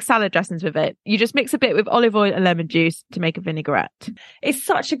even make salad dressings with it. You just mix a bit with olive oil and lemon juice to make a vinaigrette. It's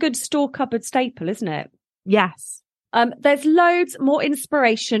such a good store cupboard staple, isn't it? Yes. There's loads more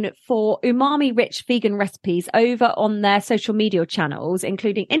inspiration for umami-rich vegan recipes over on their social media channels,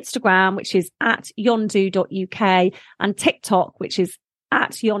 including Instagram, which is @yondu.uk, and TikTok, which is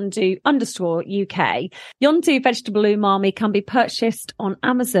 @Yondu_UK. Yondu Vegetable Umami can be purchased on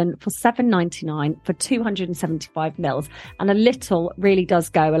Amazon for $7.99 for 275 mils, and a little really does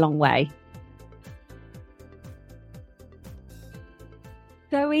go a long way.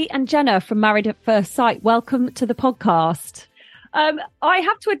 Zoe and Jenna from Married at First Sight, welcome to the podcast. I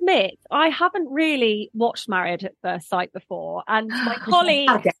have to admit, I haven't really watched Married at First Sight before, and my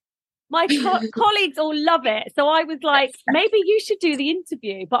colleagues colleagues all love it. So I was like, maybe you should do the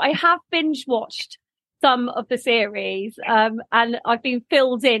interview. But I have binge watched some of the series, and I've been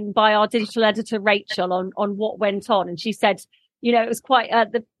filled in by our digital editor Rachel on what went on, and she said, you know, it was quite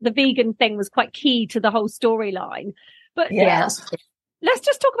the vegan thing was quite key to the whole storyline. But let's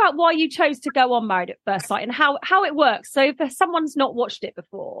just talk about why you chose to go on Married at First Sight and how it works. So if someone's not watched it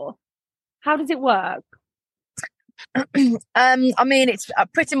before, how does it work? I mean, it's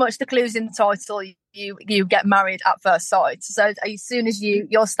pretty much the clues in the title. You get married at first sight. So as soon as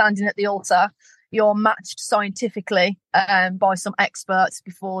you're standing at the altar, you're matched scientifically by some experts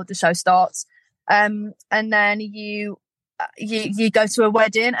before the show starts, and then you go to a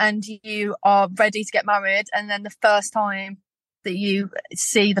wedding and you are ready to get married. And then the first time that you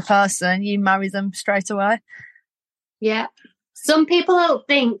see the person, you marry them straight away. Yeah. Some people don't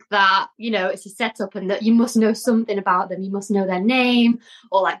think that, you know, it's a setup and that you must know something about them. You must know their name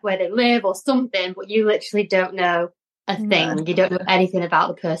or like where they live or something, but you literally don't know a thing. No. You don't know anything about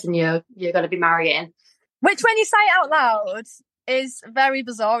the person you're going to be marrying. Which, when you say it out loud, is very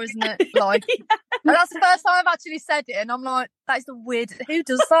bizarre, isn't it? Like, and that's the first time I've actually said it, and I'm like, that is the weird. Who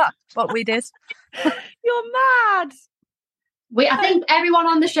does that? But we did. You're mad. I think everyone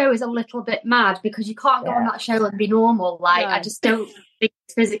on the show is a little bit mad because you can't go on that show and be normal. Like, I just don't think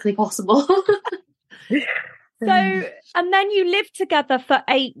it's physically possible. So, and then you lived together for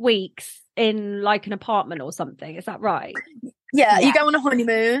 8 weeks in like an apartment or something. Is that right? Yeah, you go on a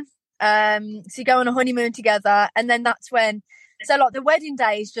honeymoon. So you go on a honeymoon together, and then that's when. So like the wedding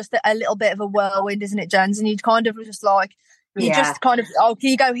day is just a little bit of a whirlwind, isn't it, Jens? And you kind of just like just kind of, oh, can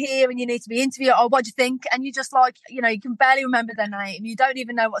you go here and you need to be interviewed? Oh, what do you think? And you just like, you can barely remember their name. You don't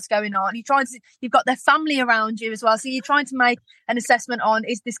even know what's going on. You've got their family around you as well. So you're trying to make an assessment on,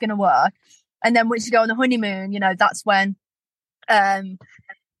 is this going to work? And then once you go on the honeymoon, that's when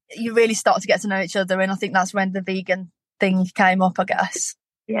you really start to get to know each other. And I think that's when the vegan thing came up, I guess.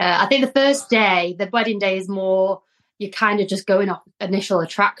 Yeah, I think the first day, the wedding day, is more, you're kind of just going off initial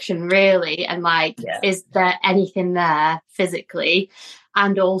attraction, really. And like, is there anything there physically?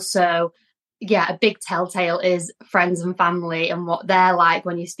 And also, a big telltale is friends and family and what they're like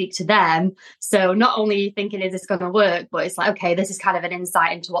when you speak to them. So not only are you thinking, is this going to work? But it's like, okay, this is kind of an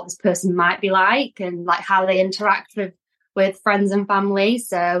insight into what this person might be like and like how they interact with friends and family.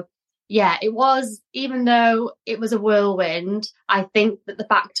 So it was, even though it was a whirlwind, I think that the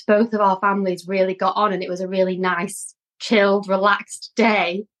fact both of our families really got on and it was a really nice, chilled, relaxed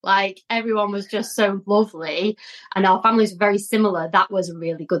day. Like, everyone was just so lovely and our families were very similar. That was a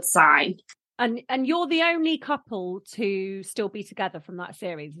really good sign. And you're the only couple to still be together from that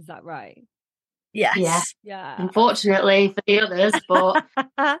series, is that right? Yes. Yeah. Unfortunately for the others, but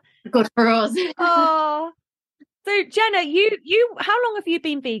good for us. Oh. So Jenna, you how long have you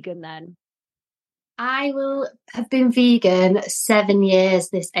been vegan then? I will have been vegan 7 years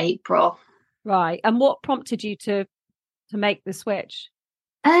this April. Right. And what prompted you to make the switch?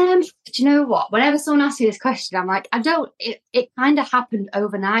 Do you know what? Whenever someone asks me this question, I'm like, it kind of happened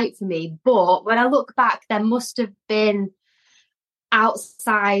overnight for me. But when I look back, there must have been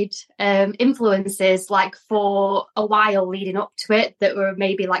outside influences like for a while leading up to it that were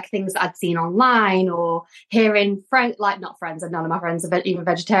maybe like things that I'd seen online or hearing not friends, and none of my friends are even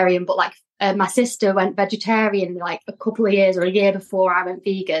vegetarian, but like my sister went vegetarian like a couple of years or a year before I went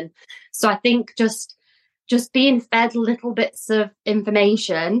vegan. So I think just being fed little bits of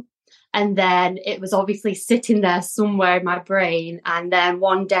information, and then it was obviously sitting there somewhere in my brain. And then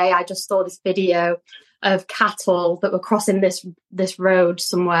one day I just saw this video of cattle that were crossing this road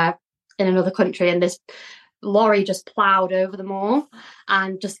somewhere in another country, and this lorry just ploughed over them all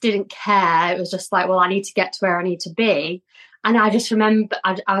and just didn't care. It was just like, well, I need to get to where I need to be. And I just remember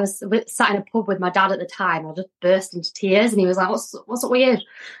I was sat in a pub with my dad at the time. I just burst into tears, and he was like, what's up with you?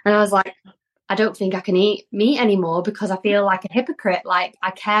 And I was like, I don't think I can eat meat anymore because I feel like a hypocrite, like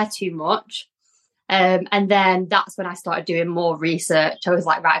I care too much. And then that's when I started doing more research. I was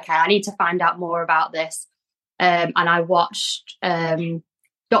like, right, okay, I need to find out more about this. And I watched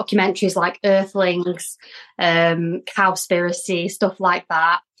documentaries like Earthlings, Cowspiracy, stuff like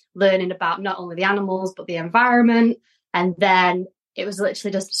that, learning about not only the animals, but the environment. And then it was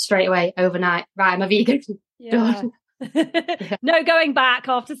literally just straight away overnight, right, I'm a vegan. Yeah. No going back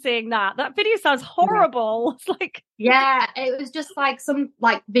after seeing that video sounds horrible. It's like, it was just like some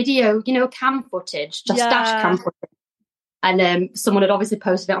like video, cam footage, just dash cam footage, and someone had obviously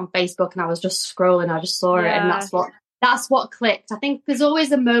posted it on Facebook, and I was just scrolling, I just saw it, and that's what clicked. I think there's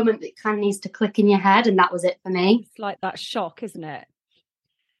always a moment that kind of needs to click in your head, and that was it for me. It's like that shock, isn't it?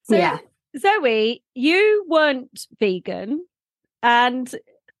 So Zoe, you weren't vegan, and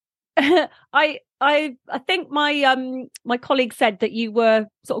I think my colleague said that you were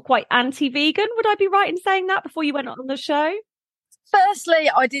sort of quite anti-vegan. Would I be right in saying that before you went on the show? Firstly,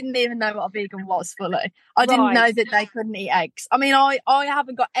 I didn't even know what a vegan was fully. I didn't know that they couldn't eat eggs. I mean, I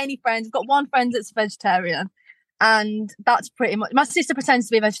haven't got any friends. I've got one friend that's a vegetarian, and that's pretty much. My sister pretends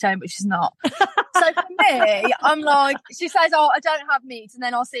to be a vegetarian, but she's not. So for me, I'm like, she says, "Oh, I don't have meat," and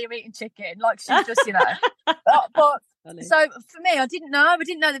then I'll see her eating chicken. Like she's just, but. Funny. So for me, I didn't know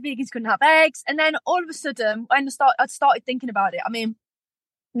that vegans couldn't have eggs, and then all of a sudden, when I started thinking about it, I mean,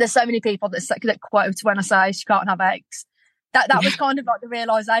 there's so many people that quote when I say she can't have eggs. That was kind of like the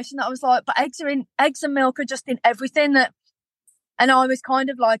realization that I was like, but eggs and milk are just in everything that. And I was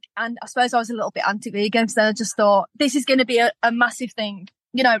kind of like, and I suppose I was a little bit anti-vegan, so I just thought this is going to be a massive thing.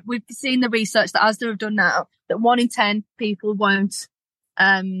 We've seen the research that Asda have done now that 1 in 10 people wouldn't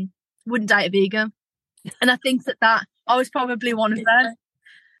date a vegan. And I think that I was probably one of them.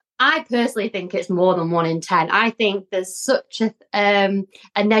 I personally think it's more than 1 in 10. I think there's such a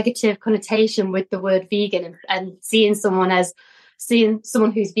negative connotation with the word vegan, and seeing someone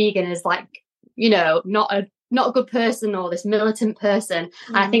who's vegan as like, not a good person or this militant person.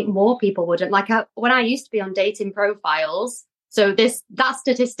 And I think more people wouldn't. Like when I used to be on dating profiles, So that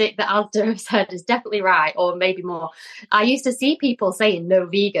statistic that Asda have said is definitely right, or maybe more. I used to see people saying no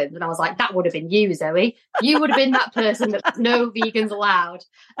vegans, and I was like, that would have been you, Zoe. You would have been that person that no vegans allowed,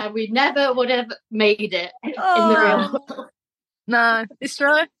 and we never would have made it in the real world. No, it's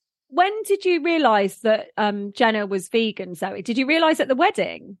true. When did you realise that Jenna was vegan, Zoe? Did you realise at the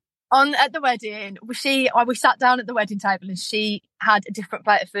wedding? At the wedding, we sat down at the wedding table and she had a different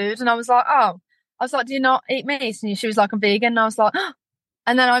plate of food, and I was like, do you not eat meat? And she was like, I'm vegan. And I was like, oh.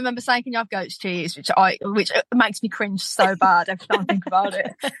 And then I remember saying, can you have goat's cheese? Which makes me cringe so bad every time I think about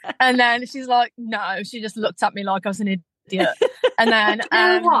it. And then she's like, no. She just looked at me like I was an idiot. And then, you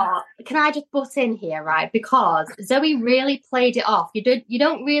know what? Can I just butt in here, right? Because Zoe really played it off. You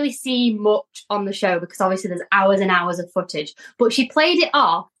don't really see much on the show because obviously there's hours and hours of footage. But she played it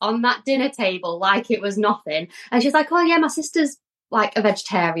off on that dinner table like it was nothing. And she's like, oh yeah, my sister's like a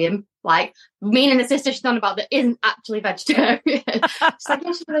vegetarian. Like, meaning the sister she's on about that isn't actually vegetarian. She's like,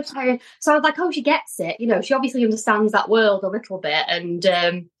 yeah, she's a vegetarian. So I was like, oh, she gets it. You know, she obviously understands that world a little bit and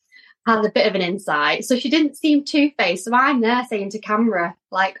has a bit of an insight. So she didn't seem two-faced. So I'm there saying to camera,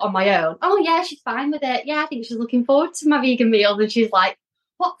 like on my own, oh yeah, she's fine with it. Yeah, I think she's looking forward to my vegan meals. And she's like,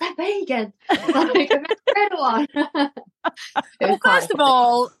 what, they're vegan? Like, I've never heard one. Well, first of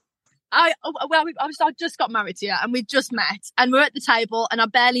all, I just got married to you and we just met and we're at the table and I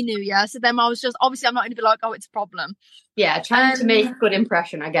barely knew you. So then I was just, obviously I'm not going to be like, oh, it's a problem. Yeah, trying to make a good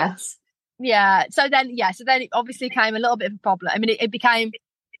impression, I guess. Yeah. So then it obviously came a little bit of a problem. I mean,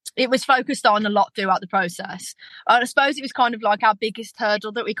 it was focused on a lot throughout the process. I suppose it was kind of like our biggest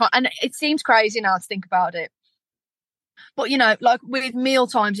hurdle that we can't, and it seems crazy now to think about it. But, you know, like with meal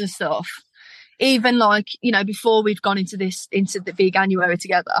times and stuff, even like, you know, before we've gone into the veganuary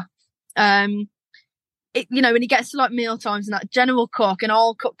together, you know, when it gets to like meal times and that, Jenna will cook and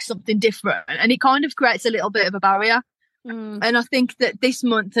I'll cook something different and it kind of creates a little bit of a barrier. And I think that this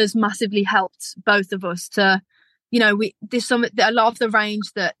month has massively helped both of us to, you know, there's a lot of the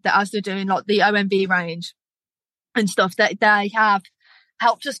range that as they're doing, like the OMV range and stuff, that they have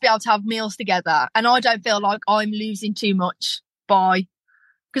helped us be able to have meals together. And I don't feel like I'm losing too much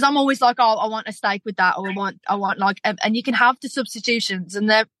because I'm always like, oh, I want a steak with that, or I want like, and you can have the substitutions and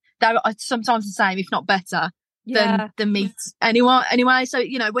they're sometimes the same, if not better, than the meat anyway. So,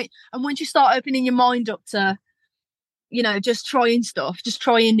 you know, and once you start opening your mind up to, you know, just trying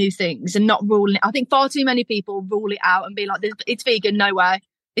new things and not ruling it. I think far too many people rule it out and be like, it's vegan, no way.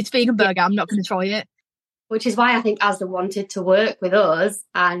 It's vegan burger, I'm not going to try it. Which is why I think Asda wanted to work with us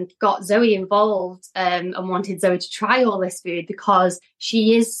and got Zoe involved and wanted Zoe to try all this food because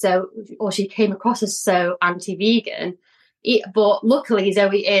she came across as so anti-vegan. But luckily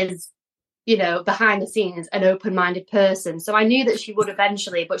Zoe is, you know, behind the scenes, an open-minded person. So I knew that she would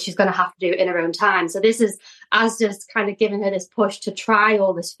eventually, but she's going to have to do it in her own time. So this is Asda's kind of giving her this push to try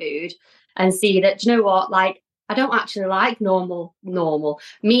all this food and see that, do you know what, like, I don't actually like normal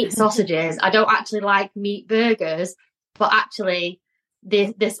meat sausages. I don't actually like meat burgers, but actually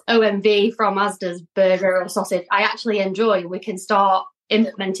this OMV from Asda's burger or sausage, I actually enjoy. We can start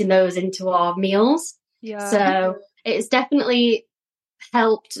implementing those into our meals. Yeah. So it's definitely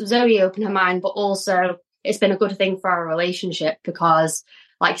helped Zoe open her mind, but also it's been a good thing for our relationship because,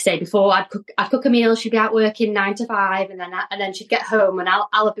 like I say before, I'd cook a meal, she'd be out working 9 to 5, and then she'd get home and I'll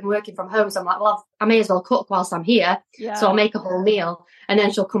have been working from home, so I'm like, well, I may as well cook whilst I'm here. So I'll make a whole meal, and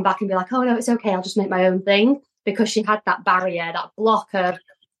then she'll come back and be like, oh no, it's okay, I'll just make my own thing, because she had that barrier, that block of,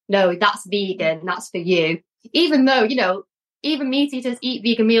 no, that's vegan, that's for you. Even though, you know, even meat eaters eat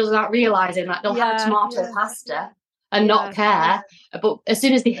vegan meals without realising that they'll have tomato pasta and not care. But as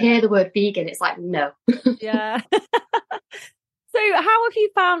soon as they hear the word vegan, it's like, no. Yeah. So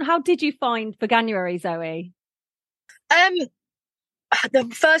how did you find Veganuary, Zoe? The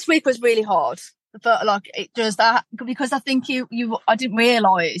first week was really hard. But like it just that, because I think I didn't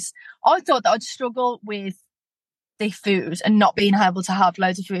realise. I thought that I'd struggle with the food and not being able to have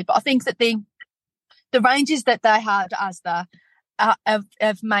loads of food. But I think that the ranges that they had as there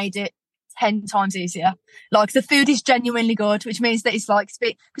have made it 10 times easier. Like the food is genuinely good, which means that it's like,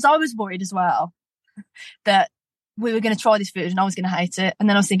 because I was worried as well that we were going to try this food and I was going to hate it, and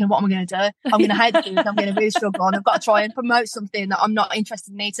then I was thinking, what am I going to do? I'm going to hate the food, I'm going to really struggle, and I've got to try and promote something that I'm not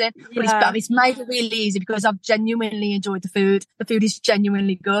interested in eating. But it's made it really easy because I've genuinely enjoyed the food is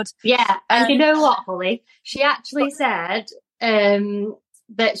genuinely good. And you know what, Holly, she actually said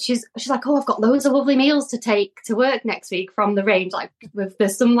that she's like, oh, I've got loads of lovely meals to take to work next week from the range. Like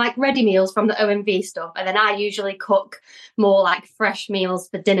there's some like ready meals from the OMV stuff, and then I usually cook more like fresh meals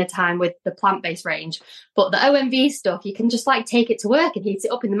for dinner time with the plant-based range. But the OMV stuff, you can just like take it to work and heat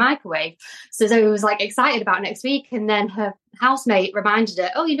it up in the microwave. So Zoe was like excited about next week, and then her housemate reminded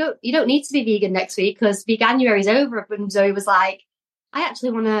her, oh, you don't need to be vegan next week because Veganuary's over. And Zoe was like, I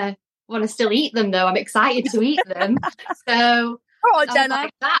actually want to still eat them though. I'm excited to eat them. So all right, Jenna.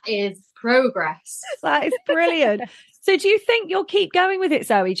 like, that is progress. That is brilliant. So do you think you'll keep going with it,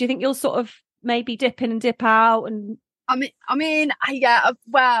 Zoe? Do you think you'll sort of maybe dip in and dip out? And I mean, yeah.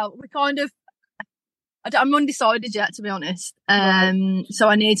 Well, we kind of. I'm undecided yet, to be honest. So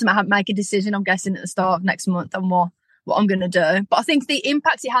I need to make a decision. I'm guessing at the start of next month on what I'm going to do. But I think the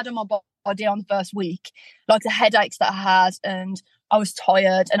impact it had on my body on the first week, like the headaches that I had, and I was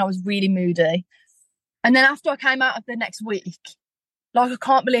tired and I was really moody. And then after I came out of the next week, like I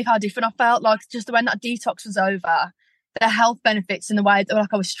can't believe how different I felt. Like just when that detox was over, the health benefits and the way that,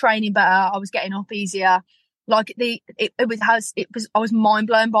 like I was training better, I was getting up easier. Like I was mind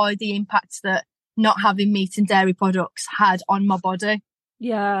blown by the impacts that not having meat and dairy products had on my body.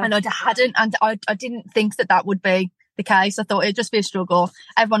 Yeah, and I didn't think that would be the case. I thought it'd just be a struggle.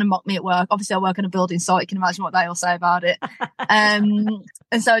 Everyone would mock me at work. Obviously I work in a building site, you can imagine what they all say about it. And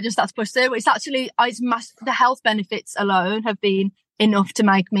so I just had to push through. It's actually the health benefits alone have been enough to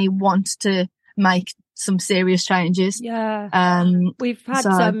make me want to make some serious changes. Yeah. We've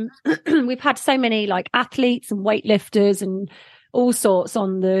had so many like athletes and weightlifters and all sorts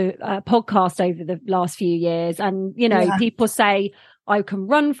on the podcast over the last few years, and people say I can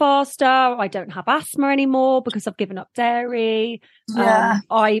run faster, I don't have asthma anymore because I've given up dairy.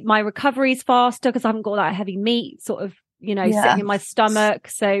 My recovery's faster because I haven't got that heavy meat sort of sitting in my stomach.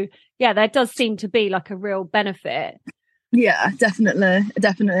 So yeah, there does seem to be like a real benefit. Yeah, definitely.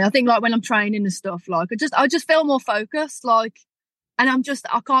 I think like when I'm training and stuff, like I just feel more focused, like, and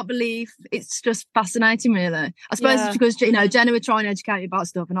I can't believe it's just fascinating, really. I suppose it's because, Jenna would try and educate me about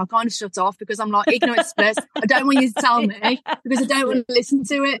stuff and I kind of shut off because I'm like, ignorance bliss. I don't want you to tell me because I don't want to listen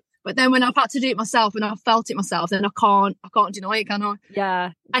to it. But then when I've had to do it myself and I've felt it myself, then I can't deny it, can I?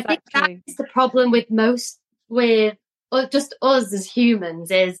 Yeah, exactly. I think that's the problem with just us as humans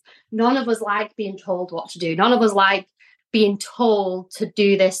is none of us like being told what to do. None of us like being told to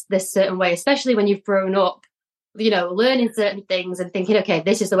do this certain way, especially when you've grown up, learning certain things and thinking, okay,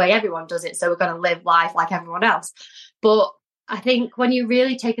 this is the way everyone does it, so we're going to live life like everyone else. But I think when you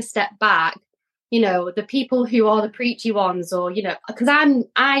really take a step back, the people who are the preachy ones, or because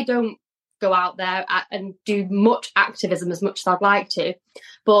I don't go out there and do much activism as much as I'd like to,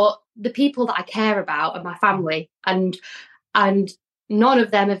 but the people that I care about are my family, and none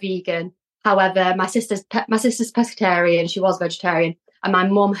of them are vegan. However, my sister's pescatarian, she was vegetarian, and my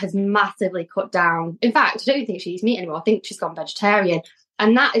mum has massively cut down. In fact, I don't think she eats meat anymore. I think she's gone vegetarian.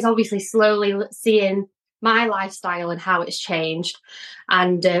 And that is obviously slowly seeing my lifestyle and how it's changed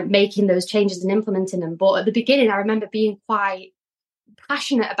and making those changes and implementing them. But at the beginning, I remember being quite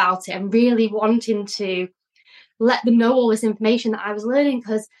passionate about it and really wanting to let them know all this information that I was learning,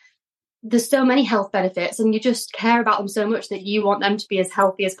 because there's so many health benefits and you just care about them so much that you want them to be as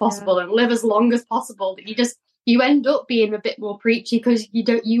healthy as possible and live as long as possible, that you end up being a bit more preachy because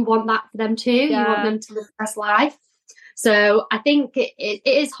you want that for them too. You want them to live the best life. So I think it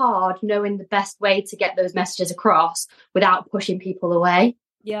is hard knowing the best way to get those messages across without pushing people away.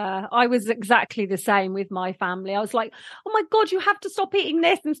 Yeah, I was exactly the same with my family. I was like, oh my God, you have to stop eating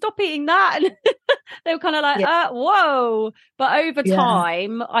this and stop eating that. And they were kind of like, whoa. But over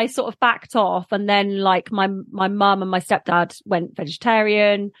time, I sort of backed off. And then like my mum and my stepdad went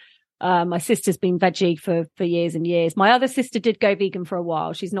vegetarian. My sister's been veggie for years and years. My other sister did go vegan for a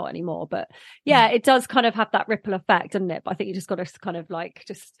while. She's not anymore. But yeah, it does kind of have that ripple effect, doesn't it? But I think you just got to kind of like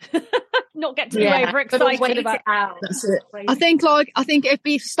just not get too overexcited about it. That's it. I think if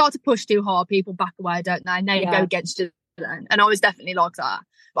you start to push too hard, people back away, don't they? And they go against you. And I was definitely like that.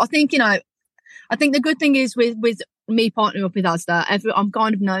 But I think, I think the good thing is with me partnering up with Asda, I'm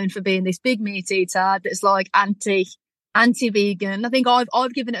kind of known for being this big meat eater that's like anti-vegan. I think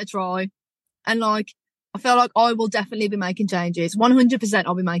I've given it a try, and like I feel like I will definitely be making changes. 100%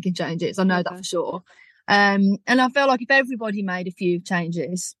 I'll be making changes. I know that for sure. And I feel like if everybody made a few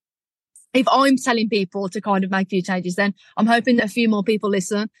changes, if I'm telling people to kind of make a few changes, then I'm hoping that a few more people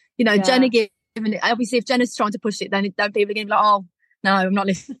listen. Jenna giving it, obviously if Jenna's trying to push it, then people are going to be like, oh no, I'm not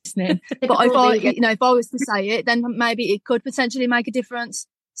listening. But if I was to say it, then maybe it could potentially make a difference.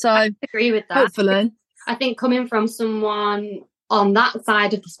 So I agree with that. Hopefully. I think coming from someone on that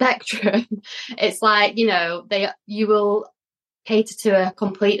side of the spectrum, it's like, you will cater to a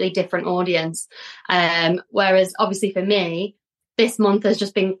completely different audience. Whereas obviously for me, this month has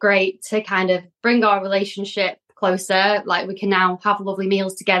just been great to kind of bring our relationship closer. Like, we can now have lovely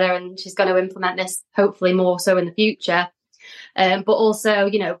meals together, and she's going to implement this hopefully more so in the future. But also,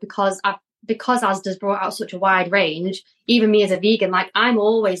 you know, because Asda's brought out such a wide range, even me as a vegan, like, I'm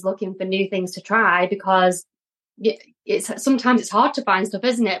always looking for new things to try, because it's sometimes it's hard to find stuff,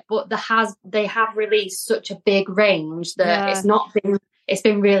 isn't it? But they have released such a big range that it's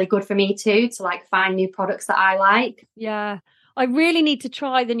been really good for me too, to like find new products that I like. Yeah. I really need to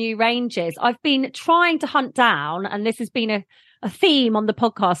try the new ranges. I've been trying to hunt down, and this has been a theme on the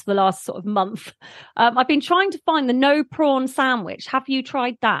podcast for the last sort of month. I've been trying to find the no prawn sandwich. Have you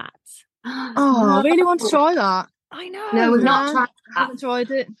tried that? Oh, I really want to try that. I know. No, we've not tried that. I haven't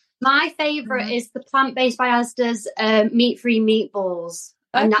tried it. My favourite is the plant-based by Asda's meat-free meatballs.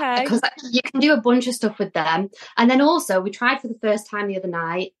 And Okay. Because you can do a bunch of stuff with them. And then also, we tried for the first time the other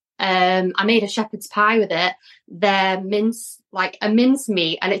night. I made a shepherd's pie with it. They're a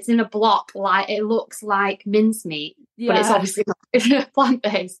mincemeat, and it's in a block. Like, it looks like mincemeat, but it's obviously not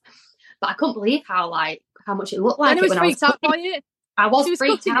plant-based. But I couldn't believe how much it looked like. And it was freaked out by it. I was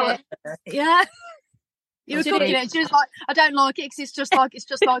freaked out. Yeah. You were cooking it. She was like, I don't like it because it's just like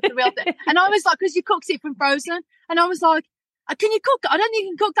the real thing. And I was like, because you cooked it from frozen. And I was like, can you cook it? I don't think you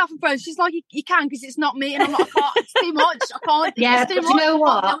can cook that from frozen. She's like, you can, because it's not meat. And I'm like, I can't. It's too much. I can't. Yeah, but you know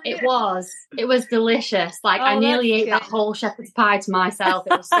what? It was delicious. Like, I nearly ate that whole shepherd's pie to myself.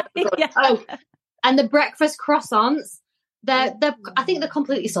 It was so good. Yeah. Oh, and the breakfast croissants. I think they're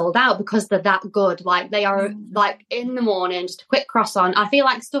completely sold out because they're that good. Like, they are like in the morning, just a quick croissant. I feel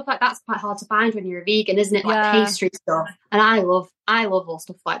like stuff like that's quite hard to find when you're a vegan, isn't it? Like pastry stuff. And I love all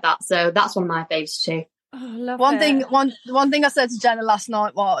stuff like that. So that's one of my faves too. Oh, one thing I said to Jenna last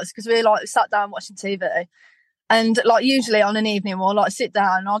night was, because we like sat down watching TV, and like usually on an evening we'll like sit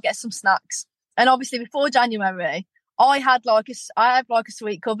down and I'll get some snacks. And obviously before January, I have like a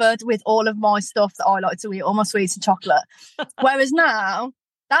sweet cupboard with all of my stuff that I like to eat, all my sweets and chocolate. Whereas now,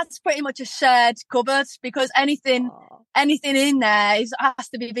 that's pretty much a shared cupboard, because anything in there has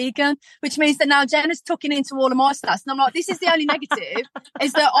to be vegan, which means that now Jenna's tucking into all of my snacks. And I'm like, this is the only negative,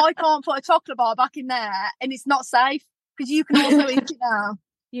 is that I can't put a chocolate bar back in there, and it's not safe, because you can also eat it now.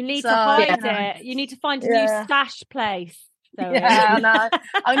 You need to hide it. You need to find a new stash place. So I know.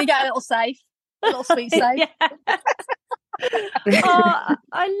 I'm going to get a little safe. A little sweet safe. Oh,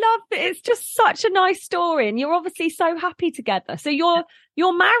 I love it. It's just such a nice story, and you're obviously so happy together. So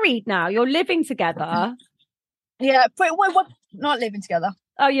you're married now. You're living together. Yeah, but we're not living together.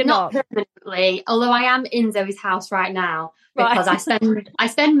 Oh, you're not permanently. Although I am in Zoe's house right now, because I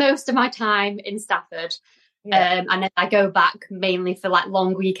spend most of my time in Stafford, and then I go back mainly for like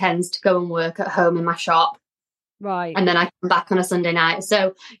long weekends to go and work at home in my shop. Right. And then I come back on a Sunday night.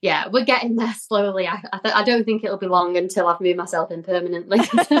 So, yeah, we're getting there slowly. I don't think it'll be long until I've moved myself in permanently.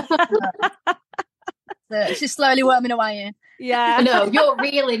 She's slowly worming away in. Yeah. No, you're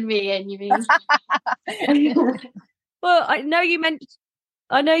reeling me in, you mean? Well, I know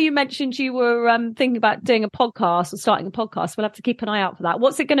you mentioned you were thinking about doing a podcast or starting a podcast. We'll have to keep an eye out for that.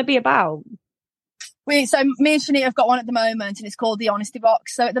 What's it going to be about? So me and Shania have got one at the moment, and it's called The Honesty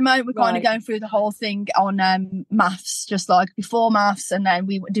Box. So at the moment we're kind of going through the whole thing on maths, just like before maths, and then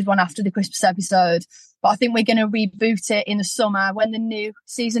we did one after the Christmas episode. But I think we're going to reboot it in the summer when the new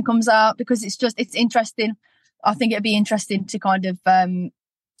season comes out, because it's interesting. I think it'd be interesting to kind of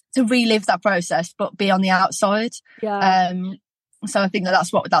to relive that process, but be on the outside. Yeah. So I think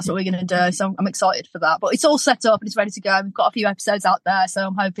that's what we're going to do. So I'm excited for that. But it's all set up and it's ready to go. We've got a few episodes out there, so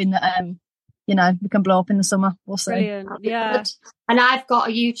I'm hoping that we can blow up in the summer. We'll see. Brilliant. Yeah. And I've got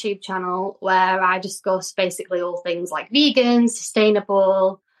a YouTube channel where I discuss basically all things like vegan,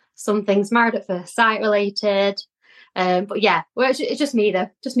 sustainable, some things married at first sight related. But yeah, it's just me though,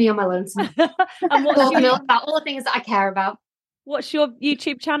 just me on my lonesome. And about all the things that I care about. What's your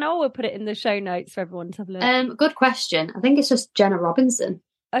YouTube channel? We'll put it in the show notes for everyone to have a look. Good question. I think it's just Jenna Robinson.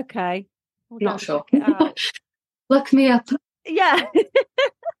 Okay. Not sure. Look me up. Yeah.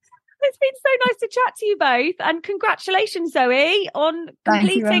 It's been so nice to chat to you both, and congratulations, Zoe, on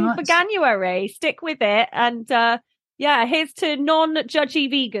completing for January. Stick with it, and here's to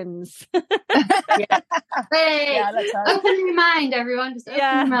non-judgy vegans. Hey, open your mind, everyone. Just open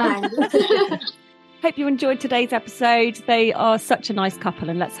your mind. Hope you enjoyed today's episode. They are such a nice couple,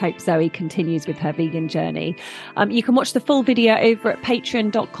 and let's hope Zoe continues with her vegan journey. You can watch the full video over at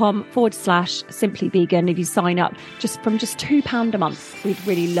patreon.com/simplyvegan if you sign up from just £2 a month. We'd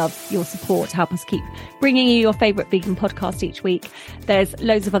really love your support to help us keep bringing you your favourite vegan podcast each week. There's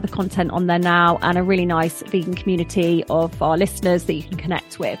loads of other content on there now and a really nice vegan community of our listeners that you can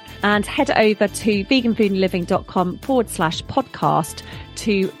connect with. And head over to veganfoodandliving.com/podcast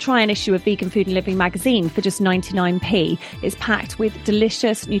to try an issue of Vegan Food and Living magazine for just 99p. It's packed with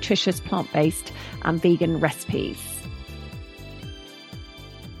delicious, nutritious, plant-based and vegan recipes.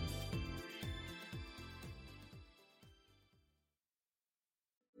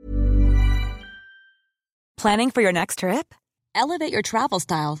 Planning for your next trip? Elevate your travel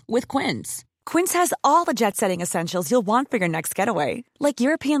style with Quince. Quince has all the jet-setting essentials you'll want for your next getaway, like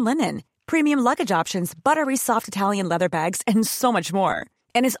European linen, premium luggage options, buttery soft Italian leather bags, and so much more.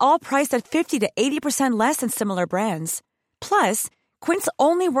 And is all priced at 50 to 80% less than similar brands. Plus, Quince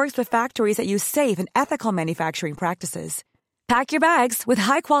only works with factories that use safe and ethical manufacturing practices. Pack your bags with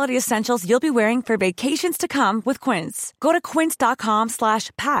high-quality essentials you'll be wearing for vacations to come with Quince. Go to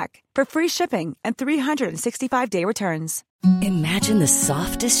quince.com/pack for free shipping and 365-day returns. Imagine the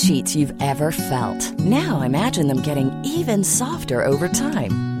softest sheets you've ever felt. Now imagine them getting even softer over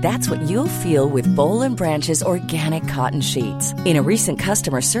time. That's what you'll feel with Boll & Branch's organic cotton sheets. In a recent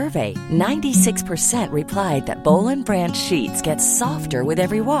customer survey, 96% replied that Boll & Branch sheets get softer with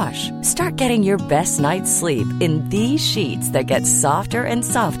every wash. Start getting your best night's sleep in these sheets that get softer and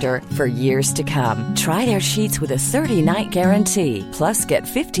softer for years to come. Try their sheets with a 30-night guarantee. Plus, get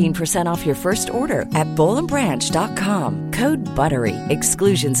 15% off your first order at bollandbranch.com. Code BUTTERY.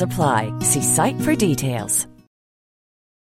 Exclusions apply. See site for details.